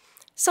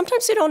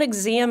 Sometimes we don't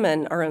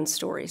examine our own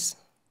stories.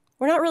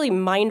 We're not really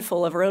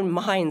mindful of our own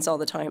minds all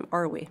the time,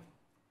 are we?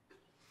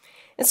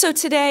 And so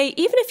today,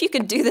 even if you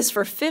could do this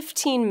for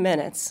 15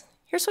 minutes,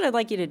 here's what I'd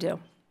like you to do.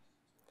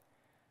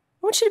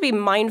 I want you to be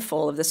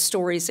mindful of the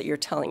stories that you're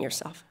telling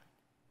yourself.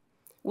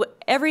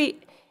 Every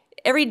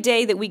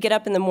day that we get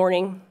up in the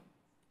morning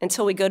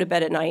until we go to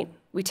bed at night,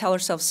 we tell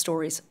ourselves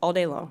stories all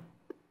day long.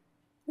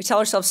 We tell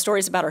ourselves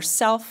stories about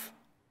ourselves,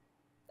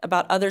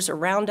 about others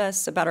around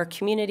us, about our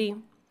community,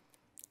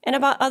 and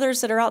about others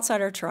that are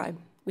outside our tribe.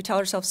 We tell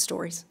ourselves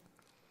stories.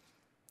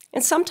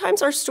 And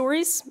sometimes our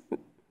stories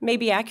may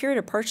be accurate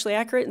or partially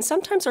accurate, and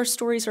sometimes our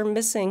stories are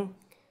missing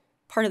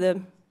part of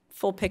the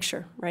full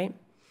picture, right?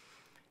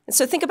 And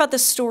so think about the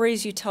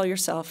stories you tell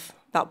yourself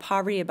about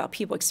poverty, about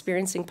people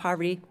experiencing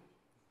poverty.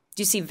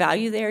 Do you see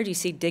value there? Do you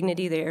see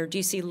dignity there? Do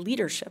you see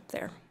leadership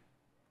there?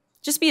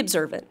 Just be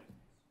observant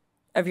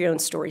of your own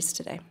stories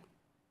today.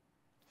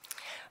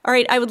 All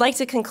right, I would like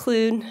to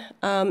conclude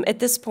at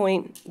this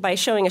point by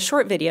showing a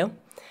short video.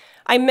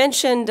 I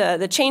mentioned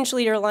the Change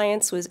Leader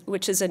Alliance,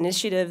 which is an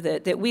initiative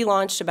that we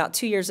launched about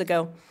 2 years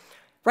ago.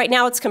 Right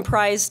now it's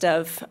comprised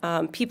of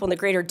people in the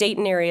greater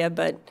Dayton area,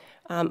 but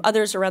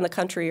others around the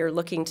country are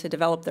looking to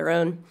develop their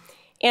own.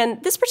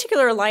 And this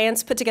particular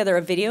alliance put together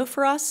a video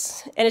for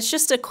us, and it's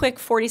just a quick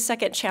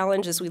 40-second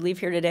challenge as we leave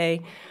here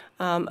today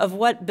of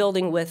what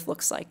building with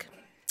looks like.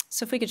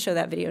 So if we could show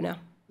that video now.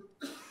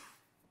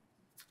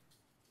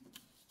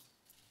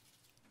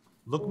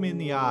 Look me in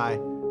the eye,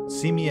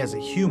 see me as a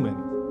human,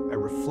 a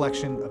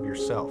reflection of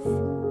yourself.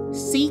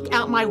 Seek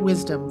out my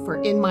wisdom,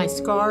 for in my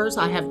scars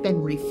I have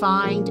been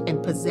refined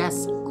and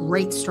possess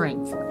great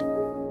strength.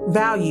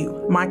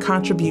 Value my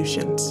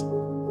contributions.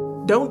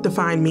 Don't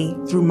define me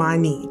through my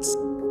needs.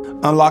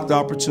 Unlock the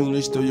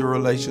opportunities through your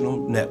relational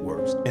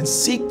networks and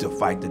seek to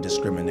fight the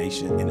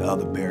discrimination and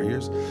other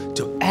barriers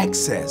to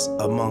access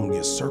among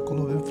your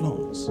circle of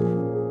influence.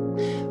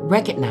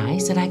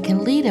 Recognize that I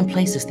can lead in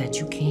places that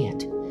you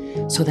can't,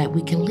 so that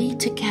we can lead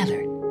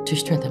together to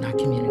strengthen our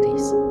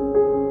communities.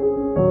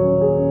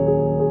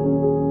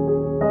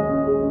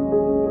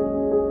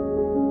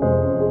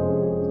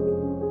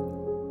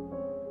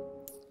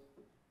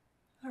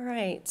 All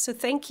right, so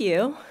thank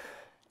you.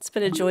 It's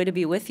been a joy to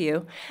be with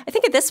you. I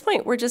think at this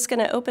point, we're just going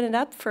to open it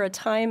up for a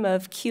time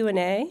of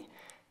Q&A.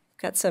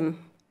 Got some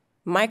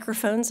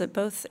microphones at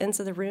both ends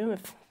of the room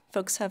if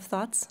folks have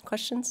thoughts,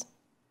 questions.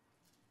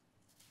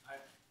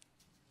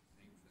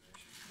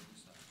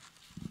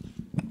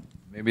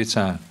 Maybe it's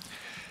on.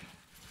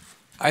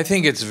 I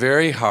think it's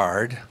very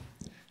hard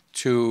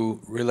to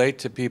relate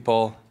to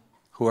people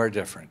who are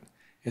different.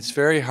 It's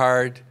very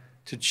hard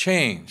to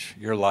change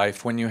your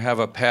life when you have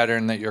a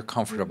pattern that you're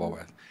comfortable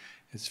with.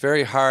 It's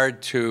very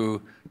hard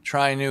to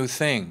try new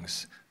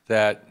things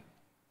that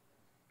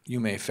you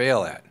may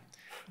fail at.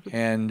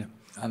 And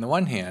on the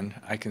one hand,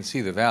 I can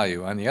see the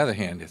value. On the other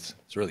hand, it's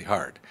really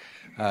hard.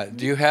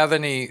 Do you have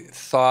any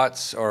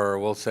thoughts, or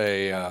we'll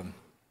say,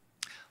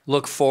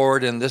 look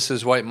forward and this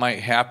is what might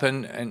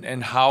happen,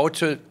 and how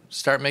to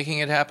start making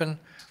it happen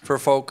for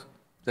folk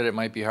that it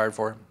might be hard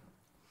for?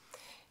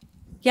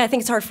 Yeah, I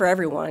think it's hard for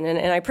everyone,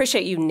 and I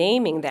appreciate you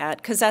naming that,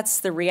 because that's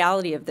the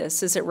reality of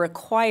this, is it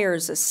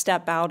requires a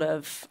step out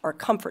of our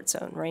comfort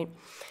zone, right?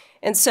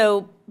 And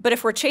so, but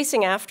if we're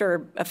chasing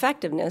after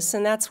effectiveness,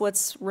 then that's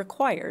what's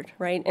required,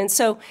 right? And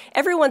so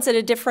everyone's at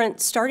a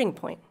different starting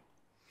point.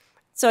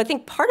 So I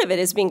think part of it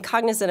is being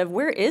cognizant of,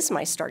 where is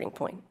my starting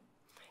point?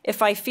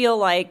 If I feel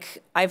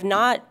like I've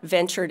not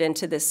ventured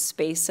into this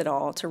space at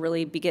all to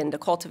really begin to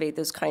cultivate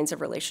those kinds of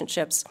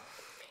relationships,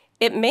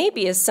 it may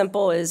be as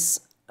simple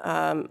as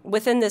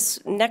within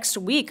this next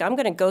week, I'm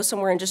going to go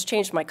somewhere and just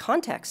change my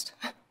context.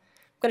 I'm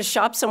going to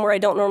shop somewhere I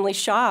don't normally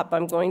shop.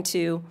 I'm going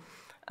to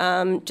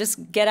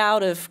just get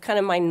out of kind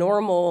of my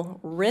normal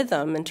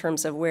rhythm in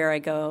terms of where I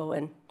go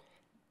and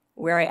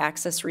where I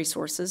access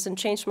resources and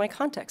change my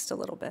context a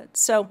little bit.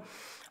 So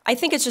I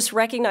think it's just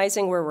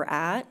recognizing where we're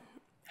at,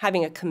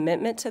 having a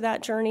commitment to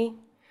that journey.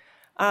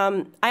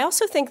 I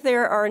also think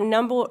there are a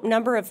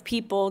number of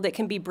people that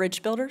can be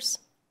bridge builders.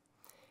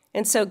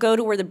 And so go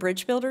to where the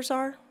bridge builders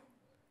are.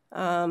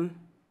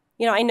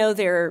 You know, I know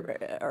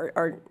there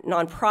are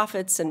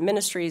nonprofits and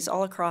ministries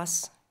all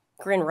across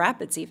Grand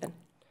Rapids even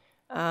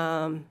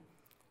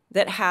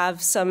that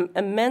have some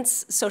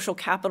immense social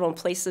capital in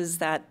places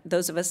that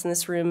those of us in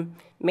this room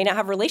may not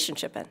have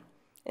relationship in.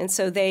 And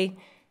so they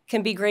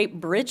can be great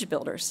bridge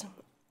builders.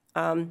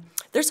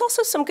 There's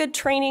also some good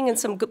training and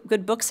some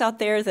good books out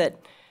there that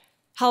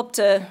help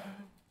to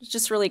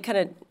just really kind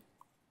of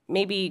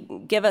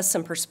maybe give us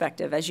some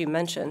perspective, as you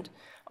mentioned,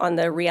 on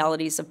the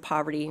realities of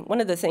poverty. One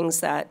of the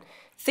things that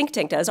Think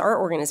Tank does, our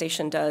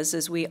organization does,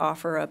 is we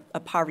offer a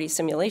poverty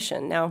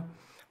simulation. Now,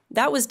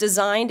 that was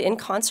designed in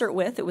concert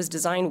with, it was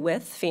designed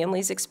with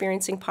families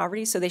experiencing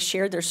poverty, so they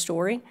shared their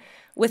story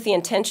with the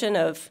intention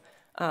of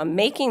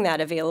making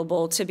that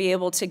available to be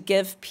able to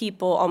give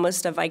people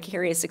almost a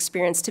vicarious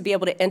experience, to be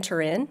able to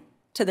enter in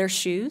to their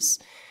shoes,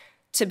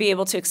 to be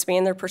able to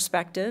expand their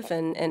perspective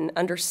and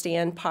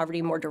understand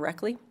poverty more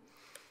directly.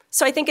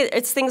 So I think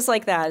it's things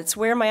like that. It's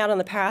where am I out on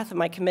the path?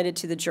 Am I committed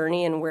to the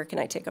journey? And where can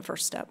I take a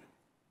first step?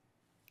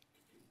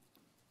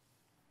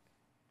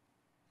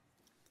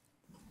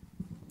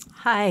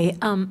 Hi.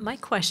 My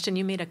question,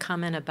 you made a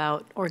comment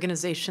about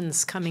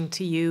organizations coming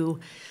to you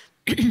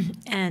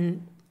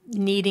and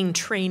needing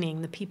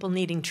training, the people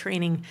needing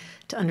training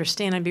to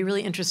understand. I'd be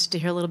really interested to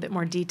hear a little bit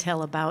more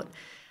detail about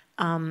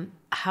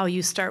how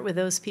you start with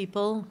those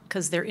people,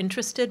 because they're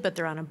interested, but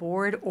they're on a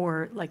board,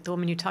 or like the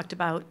woman you talked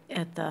about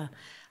at the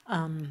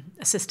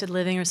assisted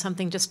living or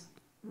something, just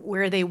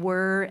where they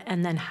were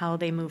and then how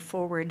they move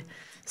forward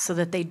so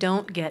that they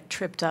don't get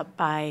tripped up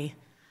by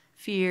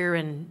fear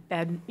and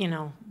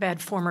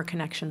bad former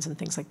connections and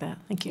things like that.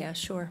 Thank you. Yeah,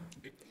 sure.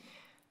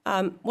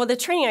 Well, the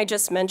training I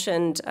just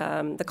mentioned,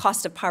 the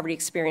cost of poverty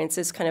experience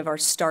is kind of our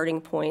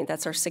starting point.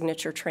 That's our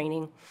signature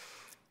training.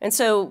 And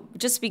so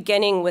just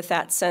beginning with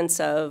that sense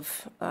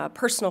of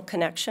personal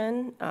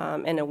connection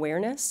and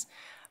awareness.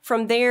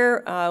 From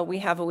there, we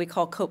have what we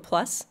call COPE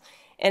Plus.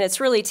 And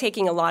it's really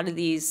taking a lot of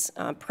these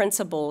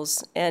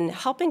principles and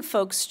helping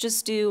folks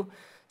just do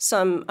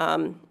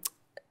some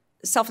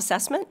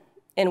self-assessment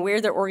and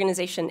where their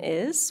organization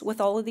is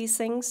with all of these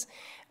things,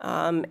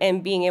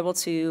 and being able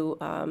to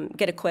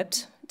get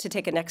equipped to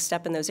take a next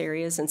step in those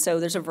areas. And so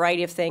there's a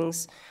variety of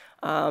things.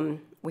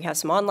 We have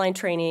some online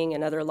training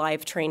and other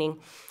live training.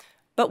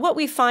 But what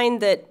we find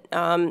that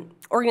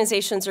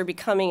organizations are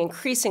becoming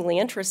increasingly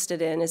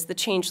interested in is the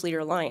Change Leader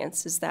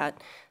Alliance, is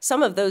that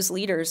some of those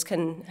leaders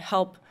can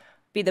help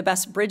be the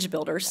best bridge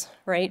builders,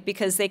 right?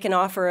 Because they can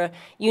offer a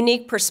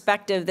unique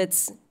perspective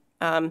that's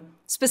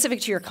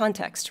specific to your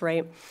context,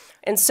 right?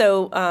 And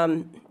so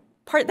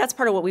that's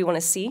part of what we want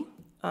to see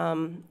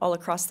all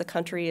across the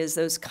country, is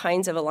those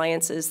kinds of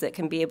alliances that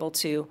can be able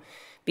to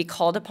be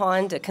called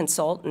upon to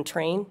consult and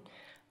train.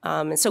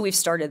 And so we've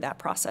started that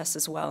process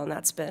as well, and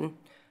that's been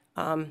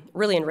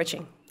really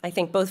enriching, I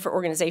think, both for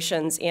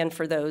organizations and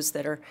for those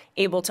that are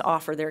able to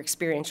offer their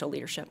experiential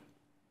leadership.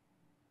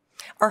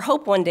 Our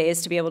hope one day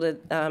is to be able to,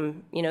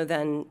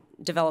 then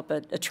develop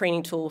a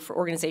training tool for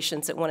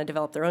organizations that want to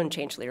develop their own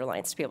Change Leader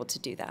Alliance to be able to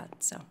do that.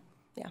 So,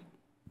 yeah.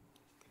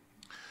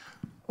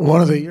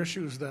 One of the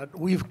issues that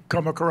we've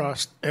come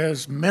across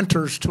as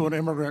mentors to an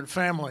immigrant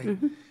family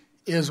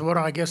is what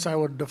I guess I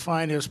would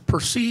define as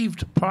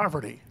perceived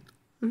poverty.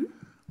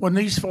 When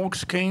these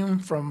folks came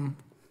from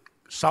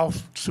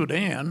South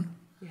Sudan,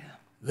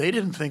 they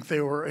didn't think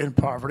they were in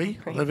poverty,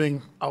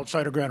 living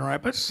outside of Grand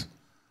Rapids.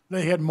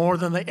 They had more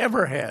than they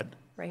ever had.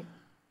 Right.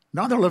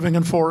 Now they're living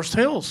in Forest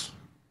Hills,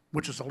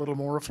 which is a little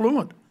more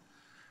affluent.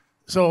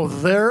 So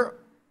their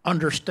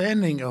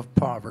understanding of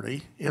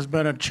poverty has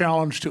been a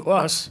challenge to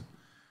us.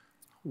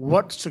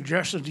 What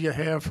suggestions do you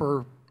have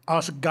for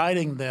us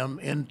guiding them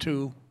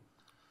into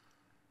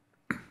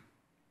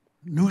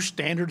new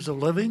standards of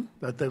living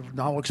that they're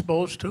now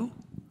exposed to?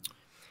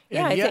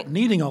 Yeah, and yet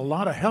needing a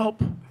lot of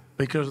help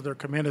because their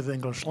command of the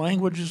English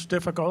language is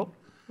difficult.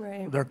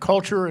 Right. Their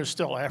culture is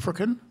still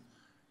African.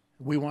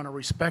 We want to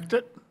respect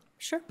it,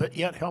 sure, but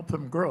yet help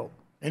them grow.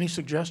 Any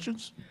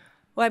suggestions?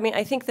 Well, I mean,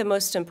 I think the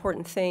most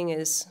important thing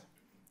is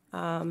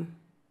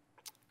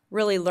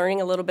really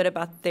learning a little bit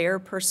about their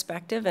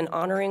perspective and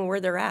honoring where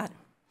they're at.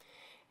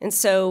 And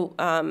so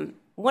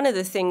one of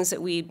the things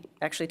that we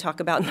actually talk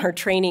about in our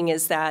training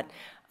is that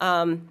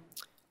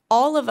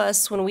all of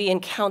us, when we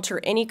encounter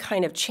any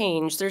kind of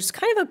change, there's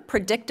kind of a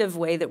predictive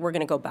way that we're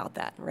going to go about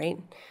that, right?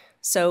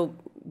 So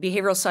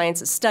behavioral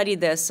science has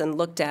studied this and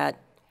looked at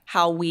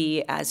how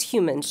we as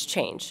humans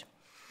change.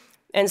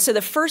 And so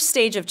the first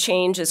stage of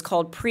change is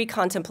called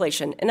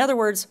pre-contemplation. In other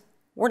words,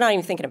 we're not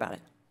even thinking about it.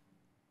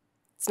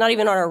 It's not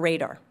even on our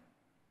radar,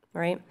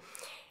 right?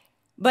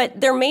 But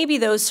there may be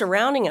those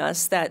surrounding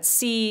us that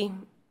see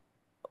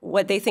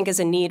what they think is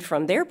a need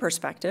from their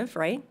perspective,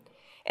 right?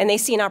 and they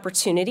see an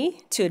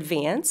opportunity to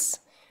advance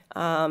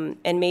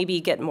and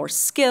maybe get more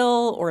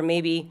skill, or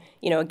maybe,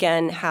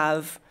 again,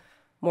 have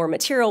more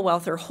material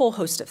wealth, or a whole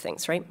host of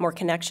things, right? More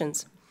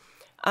connections.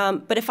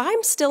 But if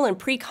I'm still in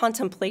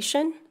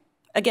pre-contemplation,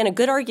 again, a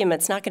good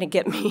argument's not going to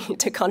get me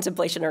to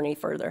contemplation or any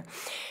further.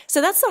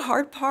 So that's the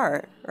hard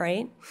part,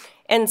 right?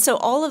 And so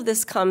all of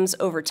this comes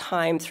over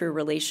time through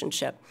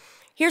relationship.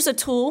 Here's a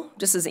tool,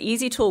 just as an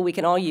easy tool we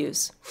can all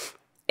use.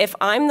 If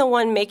I'm the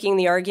one making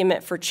the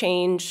argument for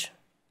change,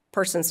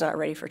 person's not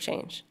ready for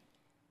change.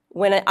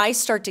 When I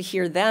start to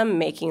hear them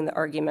making the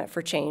argument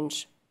for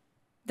change,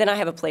 then I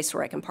have a place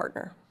where I can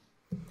partner.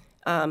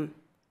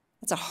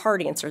 It's a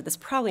hard answer. That's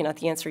probably not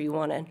the answer you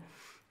wanted.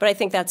 But I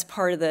think that's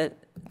part of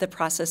the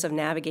process of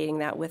navigating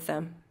that with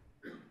them.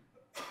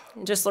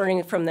 And just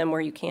learning from them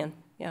where you can,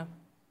 yeah.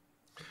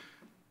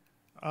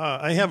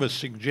 I have a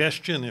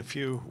suggestion if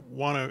you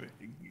want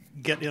to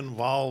get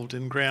involved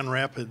in Grand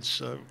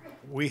Rapids.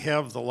 We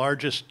have the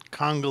largest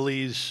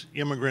Congolese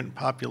immigrant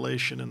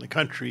population in the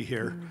country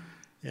here.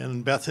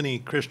 And Bethany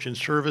Christian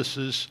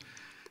Services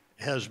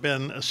has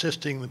been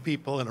assisting the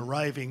people in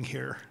arriving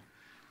here.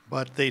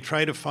 But they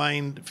try to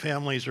find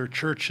families or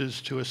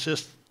churches to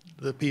assist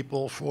the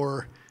people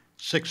for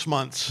 6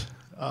 months.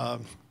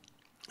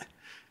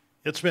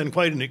 It's been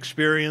quite an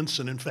experience,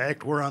 and in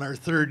fact, we're on our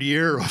 3rd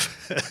year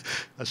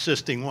of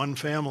assisting one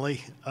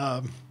family.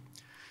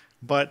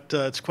 But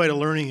it's quite a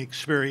learning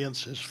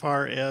experience as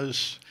far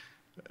as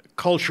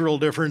cultural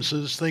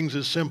differences, things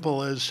as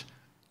simple as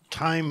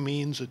time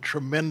means a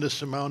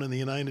tremendous amount in the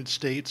United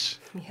States.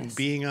 Yes. And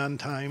being on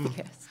time,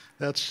 yes.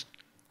 That's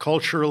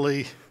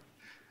culturally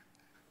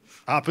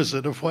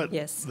opposite of what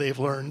yes. they've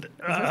learned.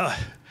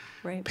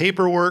 Right.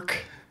 Paperwork,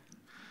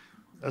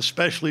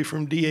 especially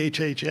from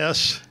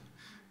DHHS,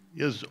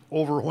 is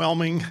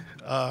overwhelming.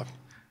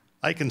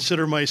 I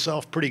consider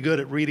myself pretty good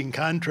at reading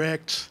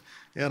contracts,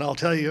 and I'll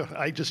tell you,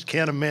 I just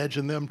can't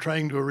imagine them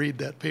trying to read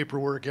that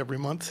paperwork every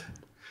month.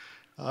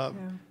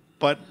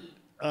 But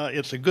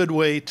it's a good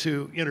way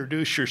to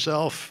introduce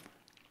yourself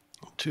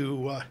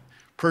to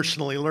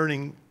personally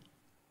learning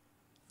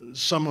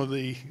some of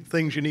the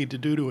things you need to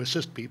do to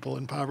assist people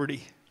in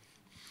poverty.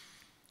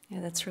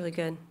 Yeah, that's really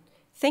good.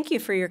 Thank you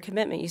for your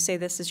commitment. You say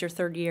this is your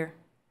 3rd year.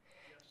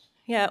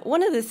 Yeah,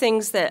 one of the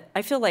things that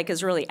I feel like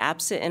is really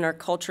absent in our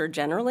culture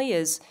generally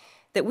is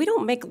that we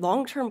don't make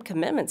long-term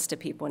commitments to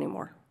people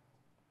anymore.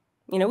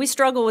 We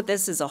struggle with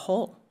this as a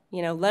whole,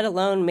 let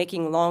alone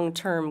making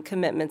long-term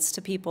commitments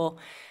to people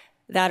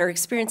that are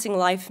experiencing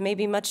life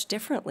maybe much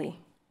differently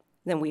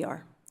than we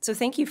are. So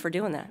thank you for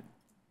doing that.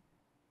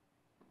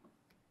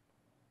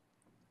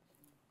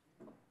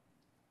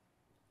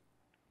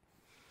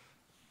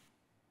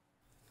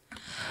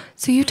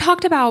 So you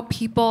talked about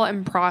people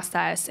and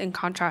process and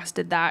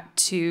contrasted that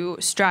to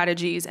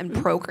strategies and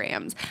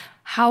programs.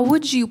 How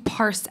would you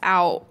parse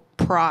out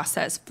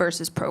process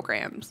versus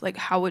programs? Like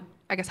how would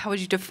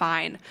you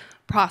define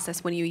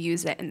process when you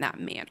use it in that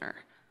manner?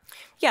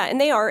 Yeah, and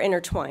they are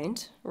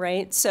intertwined,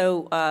 right?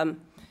 So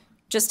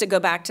just to go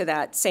back to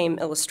that same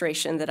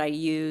illustration that I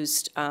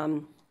used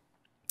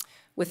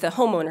with the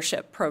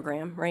homeownership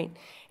program, right?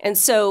 And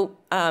so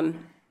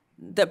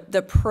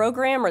the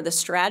program or the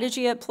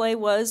strategy at play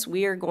was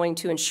we are going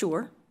to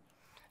ensure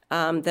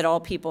that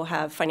all people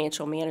have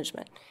financial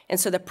management. And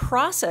so the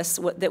process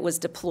that was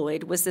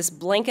deployed was this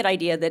blanket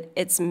idea that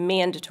it's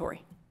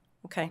mandatory,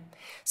 okay?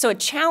 So a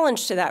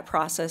challenge to that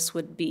process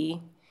would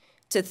be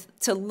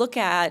to look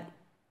at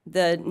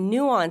the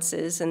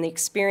nuances and the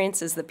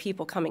experiences that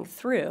people coming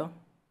through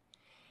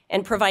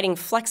and providing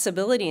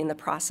flexibility in the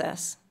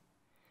process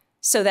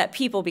so that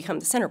people become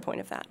the center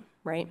point of that,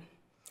 right?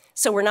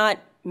 So we're not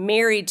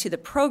married to the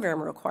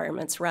program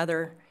requirements,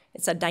 rather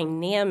it's a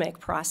dynamic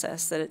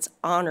process that it's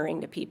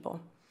honoring to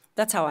people.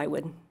 That's how I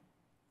would,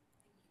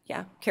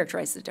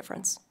 characterize the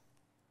difference.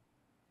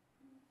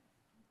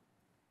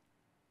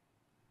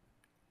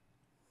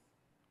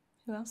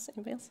 Who else?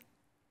 Anybody else?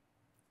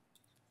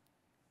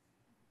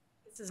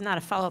 This is not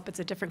a follow-up, it's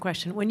a different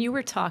question. When you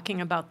were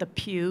talking about the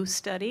Pew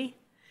study,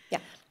 Yeah.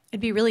 I'd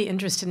be really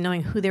interested in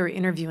knowing who they were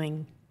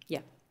interviewing.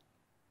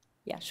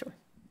 Yeah, sure.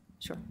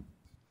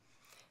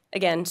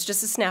 Again, it's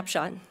just a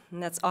snapshot,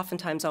 and that's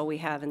oftentimes all we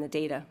have in the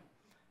data.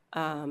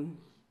 But,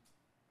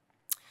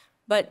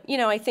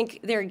 I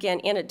think there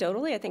again,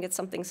 anecdotally, I think it's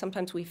something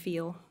sometimes we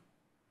feel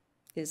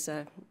is,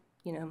 the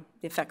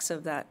effects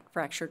of that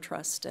fractured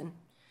trust. And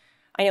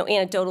I know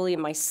anecdotally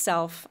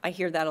myself, I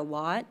hear that a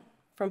lot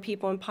from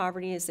people in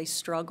poverty as they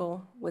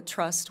struggle with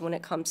trust when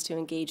it comes to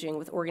engaging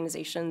with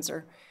organizations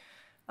or,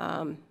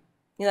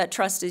 that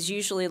trust is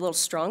usually a little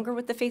stronger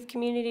with the faith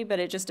community, but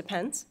it just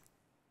depends,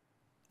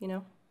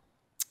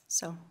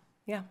 So,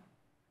 yeah.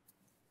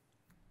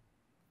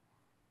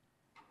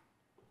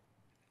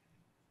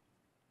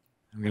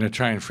 I'm going to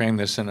try and frame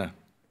this in an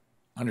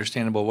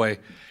understandable way.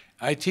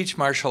 I teach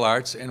martial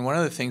arts, and one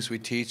of the things we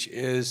teach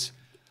is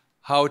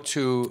how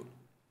to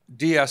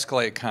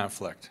de-escalate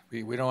conflict.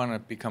 We don't want to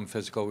become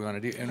physical. We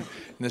want to and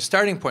the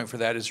starting point for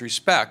that is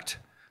respect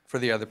for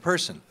the other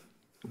person,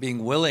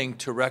 being willing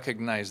to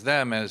recognize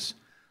them as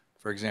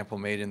for example,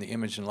 made in the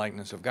image and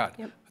likeness of God.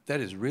 Yep. But that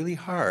is really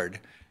hard,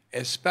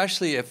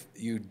 especially if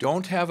you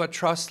don't have a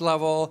trust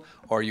level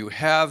or you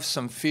have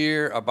some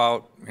fear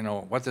about, you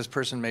know, what this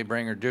person may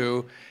bring or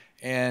do.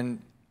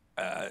 And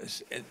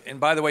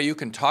by the way, you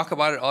can talk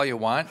about it all you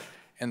want,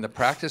 and the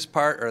practice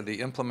part or the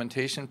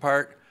implementation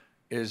part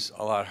is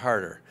a lot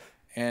harder.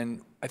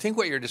 And I think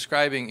what you're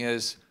describing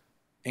is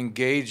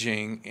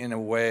engaging in a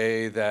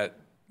way that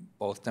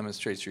both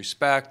demonstrates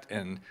respect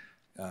and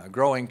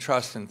growing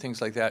trust and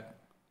things like that.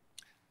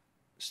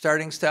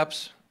 Starting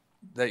steps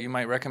that you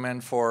might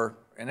recommend for,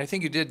 and I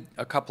think you did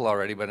a couple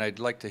already, but I'd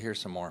like to hear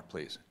some more,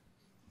 please.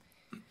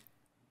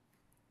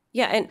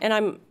 Yeah,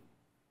 and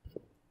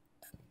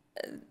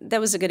that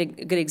was a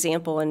good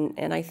example,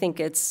 and I think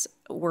it's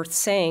worth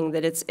saying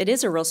that it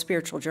is a real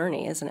spiritual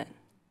journey, isn't it?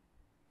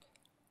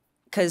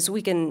 Because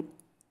we can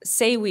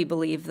say we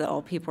believe that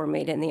all people are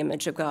made in the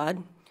image of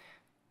God,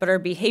 but our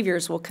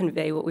behaviors will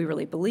convey what we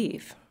really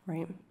believe,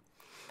 right?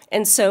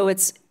 And so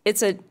it's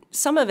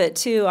some of it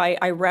too.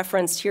 I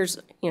referenced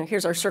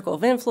here's our circle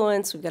of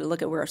influence. We've got to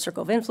look at where our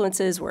circle of influence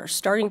is, where our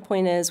starting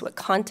point is, what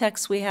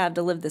context we have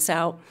to live this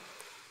out.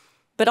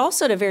 But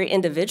also at a very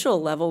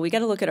individual level, we got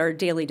to look at our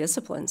daily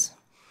disciplines.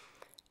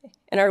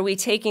 And are we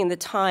taking the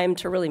time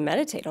to really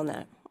meditate on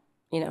that?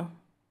 You know,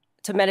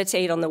 to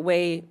meditate on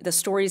the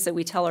stories that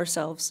we tell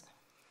ourselves,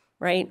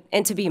 right?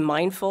 And to be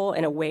mindful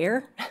and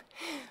aware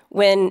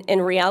when in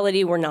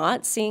reality we're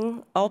not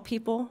seeing all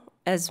people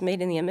as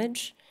made in the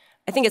image.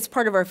 I think it's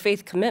part of our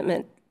faith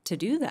commitment to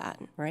do that,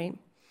 right?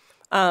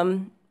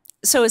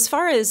 So as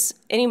far as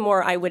any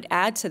more I would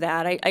add to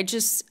that,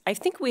 I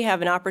think we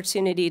have an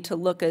opportunity to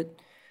look at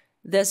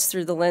this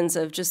through the lens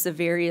of just the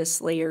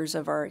various layers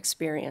of our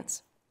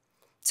experience.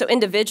 So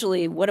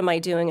individually, what am I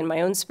doing in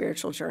my own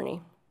spiritual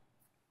journey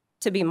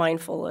to be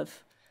mindful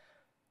of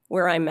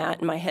where I'm at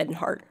in my head and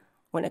heart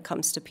when it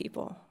comes to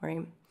people,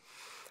 right?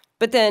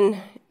 But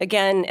then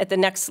again, at the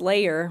next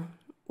layer,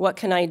 what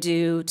can I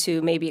do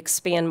to maybe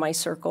expand my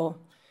circle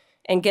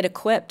and get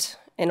equipped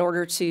in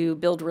order to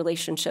build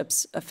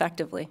relationships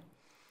effectively?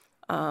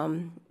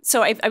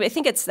 So I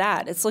think it's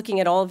that. It's looking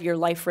at all of your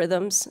life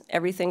rhythms,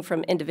 everything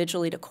from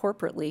individually to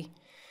corporately,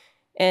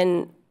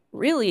 and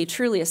really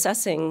truly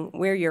assessing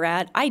where you're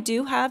at. I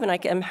do have, and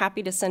I'm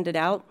happy to send it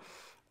out,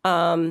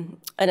 an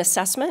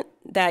assessment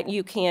that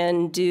you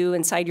can do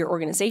inside your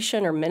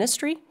organization or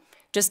ministry,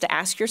 just to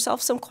ask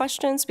yourself some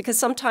questions, because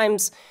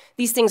sometimes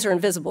these things are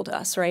invisible to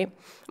us, right?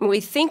 We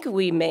think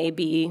we may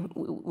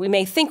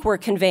think we're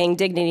conveying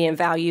dignity and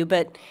value,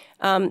 but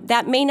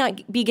that may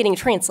not be getting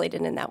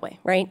translated in that way,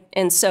 right?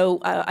 And so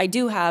I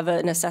do have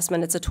an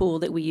assessment. It's a tool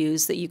that we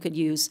use that you could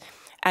use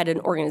at an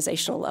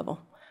organizational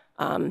level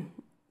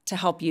to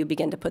help you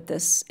begin to put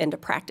this into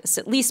practice,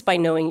 at least by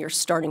knowing your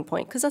starting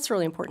point, because that's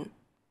really important.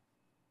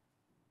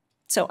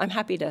 So I'm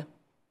happy to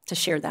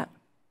share that.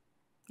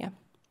 Yeah.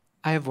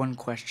 I have one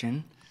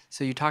question.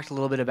 So you talked a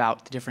little bit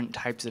about the different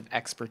types of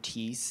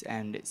expertise,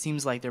 and it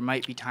seems like there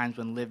might be times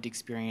when lived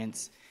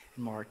experience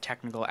and more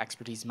technical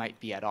expertise might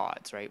be at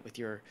odds, right? With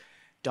your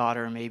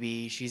daughter,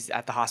 maybe she's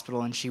at the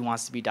hospital and she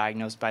wants to be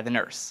diagnosed by the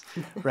nurse,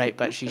 right?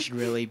 But she should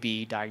really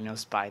be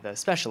diagnosed by the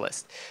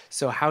specialist.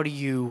 So how do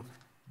you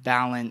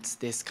balance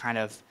this kind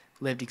of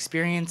lived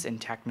experience and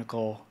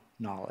technical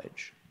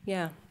knowledge?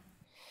 Yeah.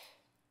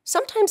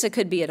 Sometimes it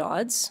could be at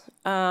odds,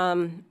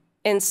 and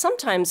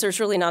sometimes there's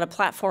really not a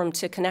platform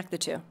to connect the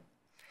two.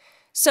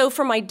 So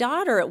for my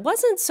daughter, it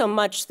wasn't so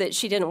much that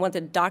she didn't want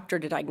the doctor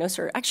to diagnose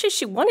her. Actually,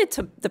 she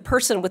wanted the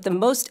person with the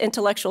most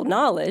intellectual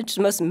knowledge,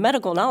 the most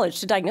medical knowledge,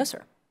 to diagnose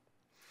her.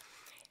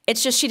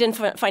 It's just she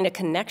didn't find a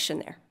connection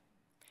there.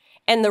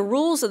 And the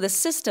rules of the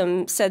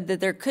system said that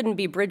there couldn't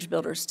be bridge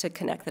builders to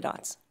connect the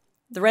dots.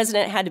 The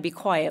resident had to be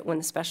quiet when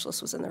the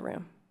specialist was in the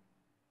room.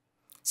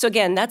 So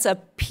again, that's a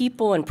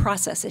people and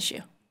process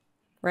issue,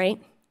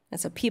 right?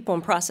 That's a people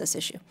and process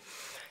issue.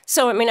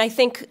 So, I mean, I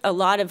think a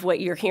lot of what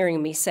you're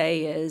hearing me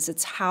say is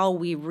it's how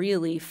we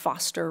really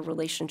foster a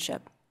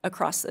relationship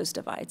across those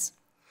divides.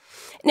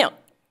 Now,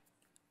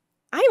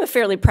 I am a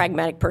fairly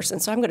pragmatic person,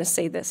 so I'm going to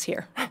say this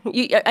here.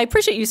 I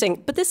appreciate you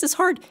saying, but this is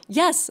hard.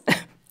 Yes,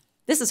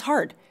 this is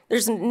hard.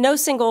 There's no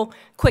single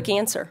quick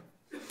answer.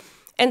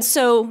 And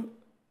so,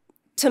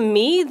 to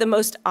me, the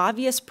most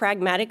obvious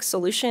pragmatic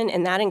solution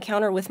in that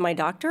encounter with my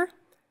doctor,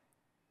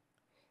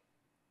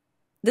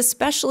 the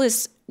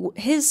specialist,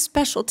 his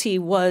specialty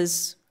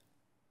was,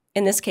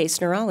 in this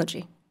case,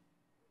 neurology.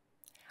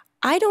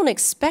 I don't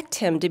expect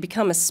him to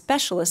become a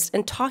specialist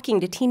in talking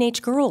to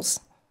teenage girls.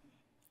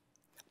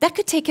 That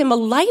could take him a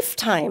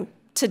lifetime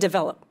to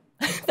develop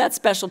that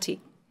specialty.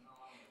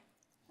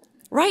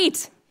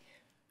 Right.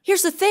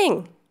 Here's the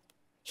thing.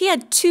 He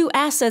had 2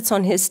 assets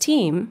on his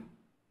team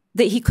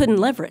that he couldn't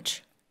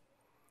leverage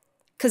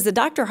because the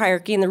doctor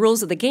hierarchy and the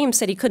rules of the game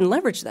said he couldn't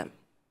leverage them.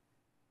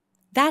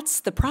 That's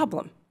the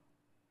problem.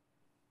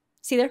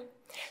 See there?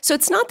 So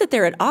it's not that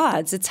they're at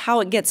odds, it's how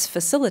it gets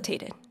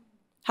facilitated,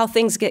 how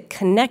things get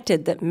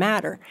connected that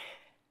matter.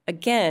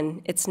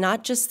 Again, it's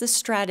not just the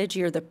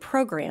strategy or the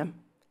program,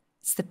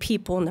 it's the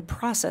people and the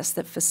process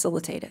that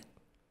facilitate it.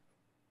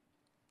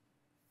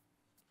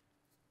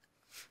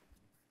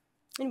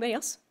 Anybody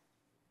else?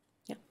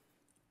 Yeah.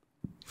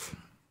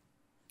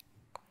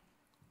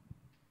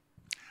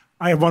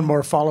 I have one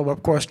more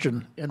follow-up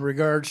question in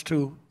regards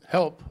to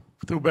help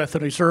through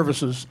Bethany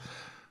Services.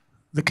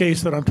 The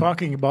case that I'm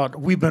talking about,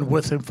 we've been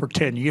with him for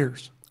 10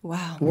 years.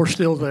 Wow. We're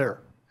still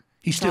there.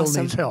 He still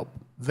Awesome. needs help.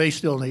 They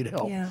still need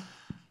help. Yeah.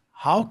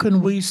 How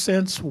can we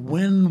sense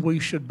when we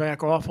should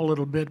back off a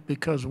little bit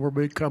because we're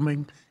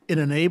becoming an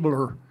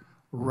enabler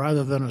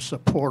rather than a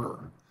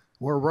supporter?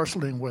 We're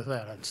wrestling with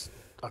that. It's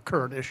a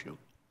current issue.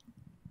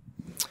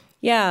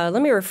 Yeah,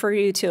 let me refer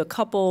you to a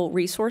couple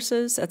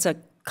resources. That's a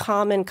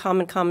common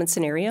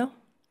scenario.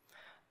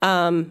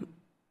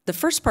 The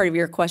first part of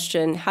your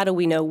question, how do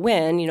we know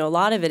when? You know, a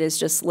lot of it is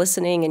just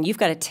listening, and you've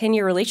got a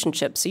 10-year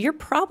relationship. So you're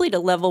probably at a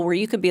level where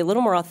you could be a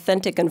little more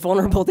authentic and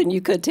vulnerable than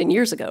you could 10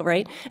 years ago,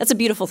 right? That's a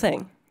beautiful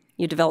thing.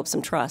 You develop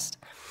some trust.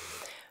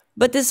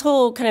 But this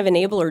whole kind of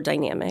enabler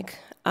dynamic,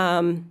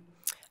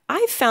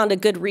 I found a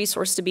good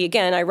resource to be,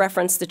 again, I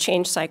referenced the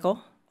change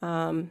cycle.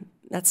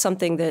 That's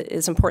something that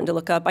is important to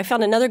look up. I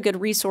found another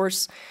good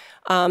resource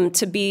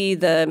to be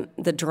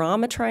the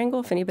drama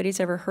triangle, if anybody's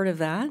ever heard of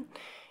that.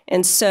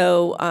 And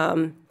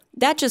so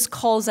that just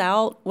calls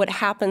out what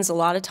happens a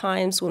lot of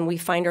times when we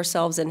find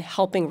ourselves in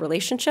helping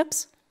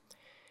relationships.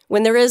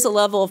 When there is a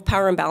level of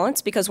power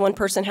imbalance because one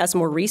person has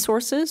more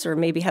resources or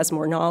maybe has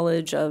more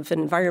knowledge of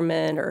an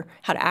environment or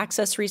how to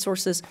access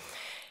resources.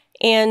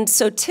 And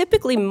so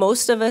typically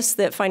most of us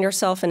that find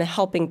ourselves in a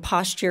helping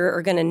posture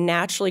are going to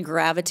naturally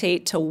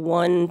gravitate to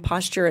one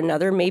posture or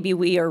another. Maybe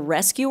we are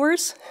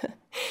rescuers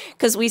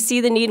because we see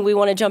the need and we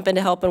want to jump in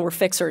to help and we're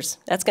fixers.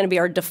 That's going to be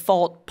our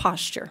default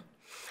posture.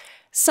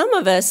 Some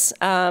of us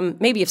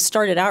maybe have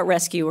started out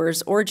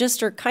rescuers or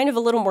just are kind of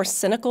a little more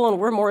cynical and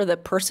we're more the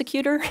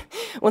persecutor.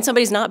 When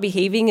somebody's not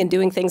behaving and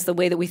doing things the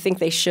way that we think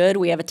they should,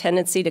 we have a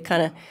tendency to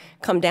kind of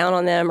come down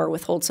on them or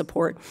withhold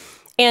support.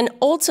 And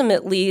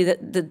ultimately,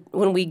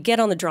 when we get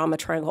on the drama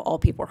triangle, all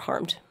people are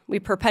harmed. We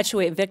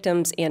perpetuate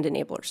victims and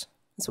enablers.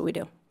 That's what we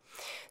do.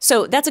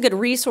 So that's a good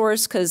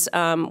resource because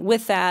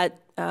with that,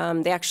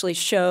 they actually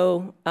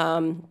show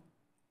kind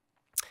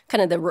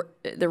of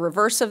the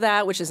reverse of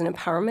that, which is an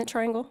empowerment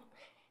triangle.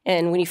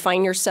 And when you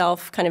find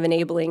yourself kind of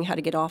enabling how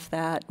to get off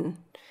that. And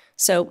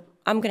so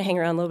I'm going to hang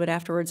around a little bit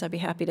afterwards. I'd be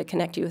happy to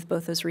connect you with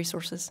both those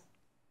resources.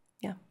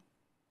 Yeah.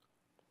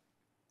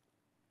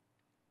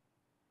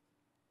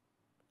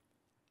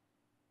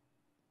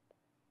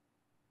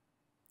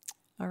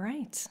 All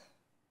right.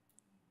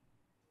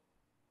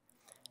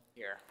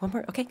 Here. One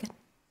more. Okay, good.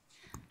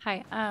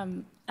 Hi.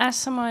 As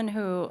someone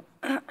who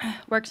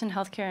works in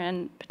healthcare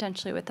and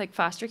potentially with like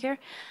foster care,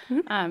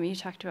 you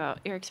talked about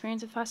your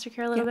experience with foster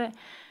care a little bit.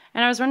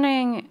 And I was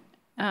wondering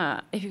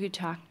if you could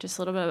talk just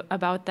a little bit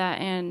about that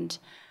and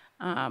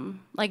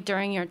like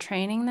during your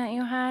training that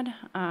you had.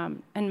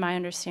 And my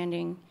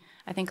understanding,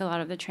 I think a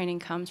lot of the training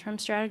comes from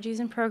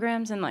strategies and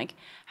programs and like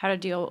how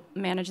to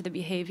manage the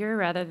behavior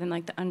rather than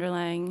like the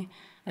underlying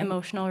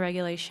emotional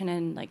regulation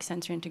and like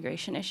sensory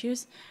integration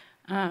issues.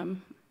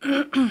 And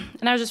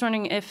I was just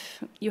wondering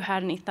if you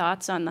had any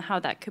thoughts on how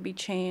that could be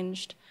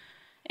changed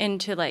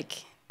into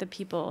like the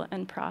people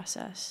and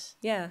process.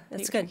 Yeah,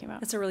 that's good.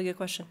 That's a really good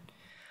question.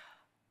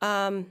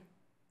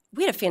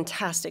 We had a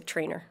fantastic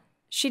trainer.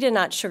 She did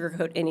not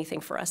sugarcoat anything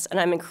for us, and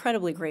I'm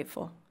incredibly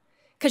grateful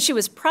because she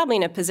was probably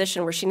in a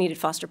position where she needed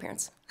foster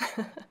parents.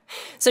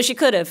 So she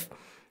could have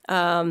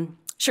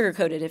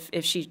sugarcoated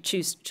if she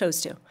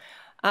chose to.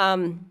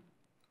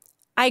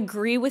 I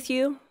agree with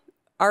you.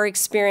 Our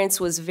experience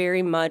was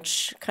very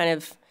much kind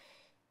of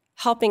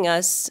helping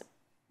us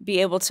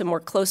be able to more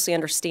closely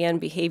understand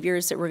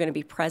behaviors that were going to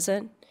be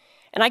present.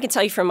 And I can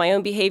tell you from my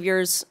own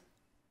behaviors,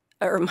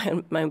 or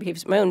my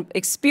own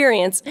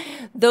experience,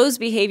 those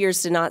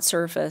behaviors did not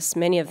surface,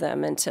 many of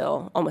them,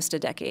 until almost a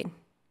decade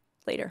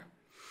later.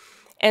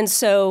 And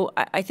so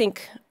I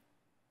think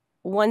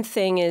one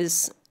thing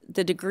is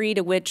the degree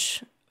to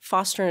which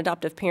foster and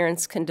adoptive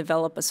parents can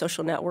develop a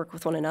social network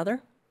with one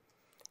another,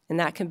 and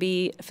that can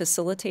be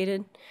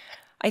facilitated.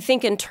 I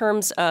think in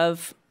terms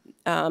of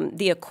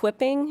the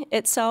equipping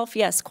itself,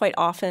 yes, quite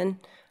often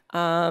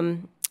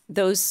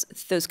those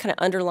kind of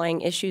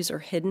underlying issues are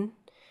hidden,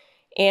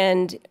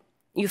 and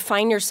you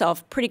find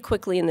yourself pretty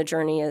quickly in the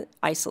journey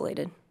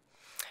isolated.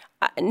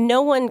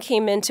 No one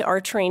came into our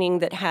training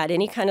that had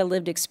any kind of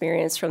lived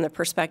experience from the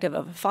perspective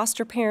of a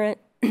foster parent,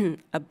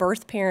 a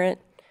birth parent,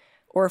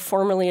 or a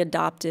formerly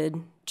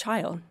adopted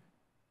child.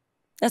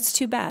 That's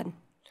too bad.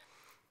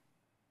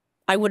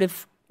 I would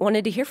have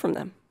wanted to hear from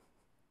them.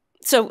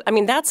 So, I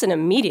mean, that's an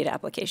immediate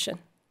application,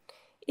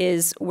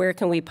 is where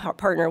can we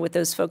partner with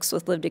those folks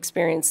with lived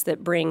experience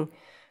that bring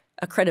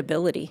a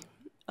credibility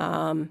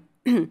and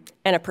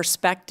a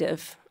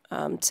perspective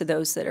to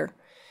those that are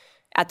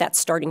at that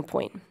starting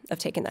point of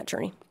taking that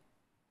journey.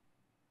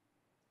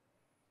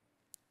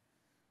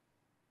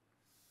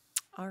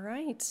 All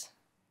right.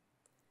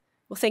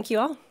 Well, thank you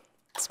all.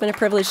 It's been a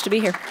privilege to be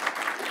here.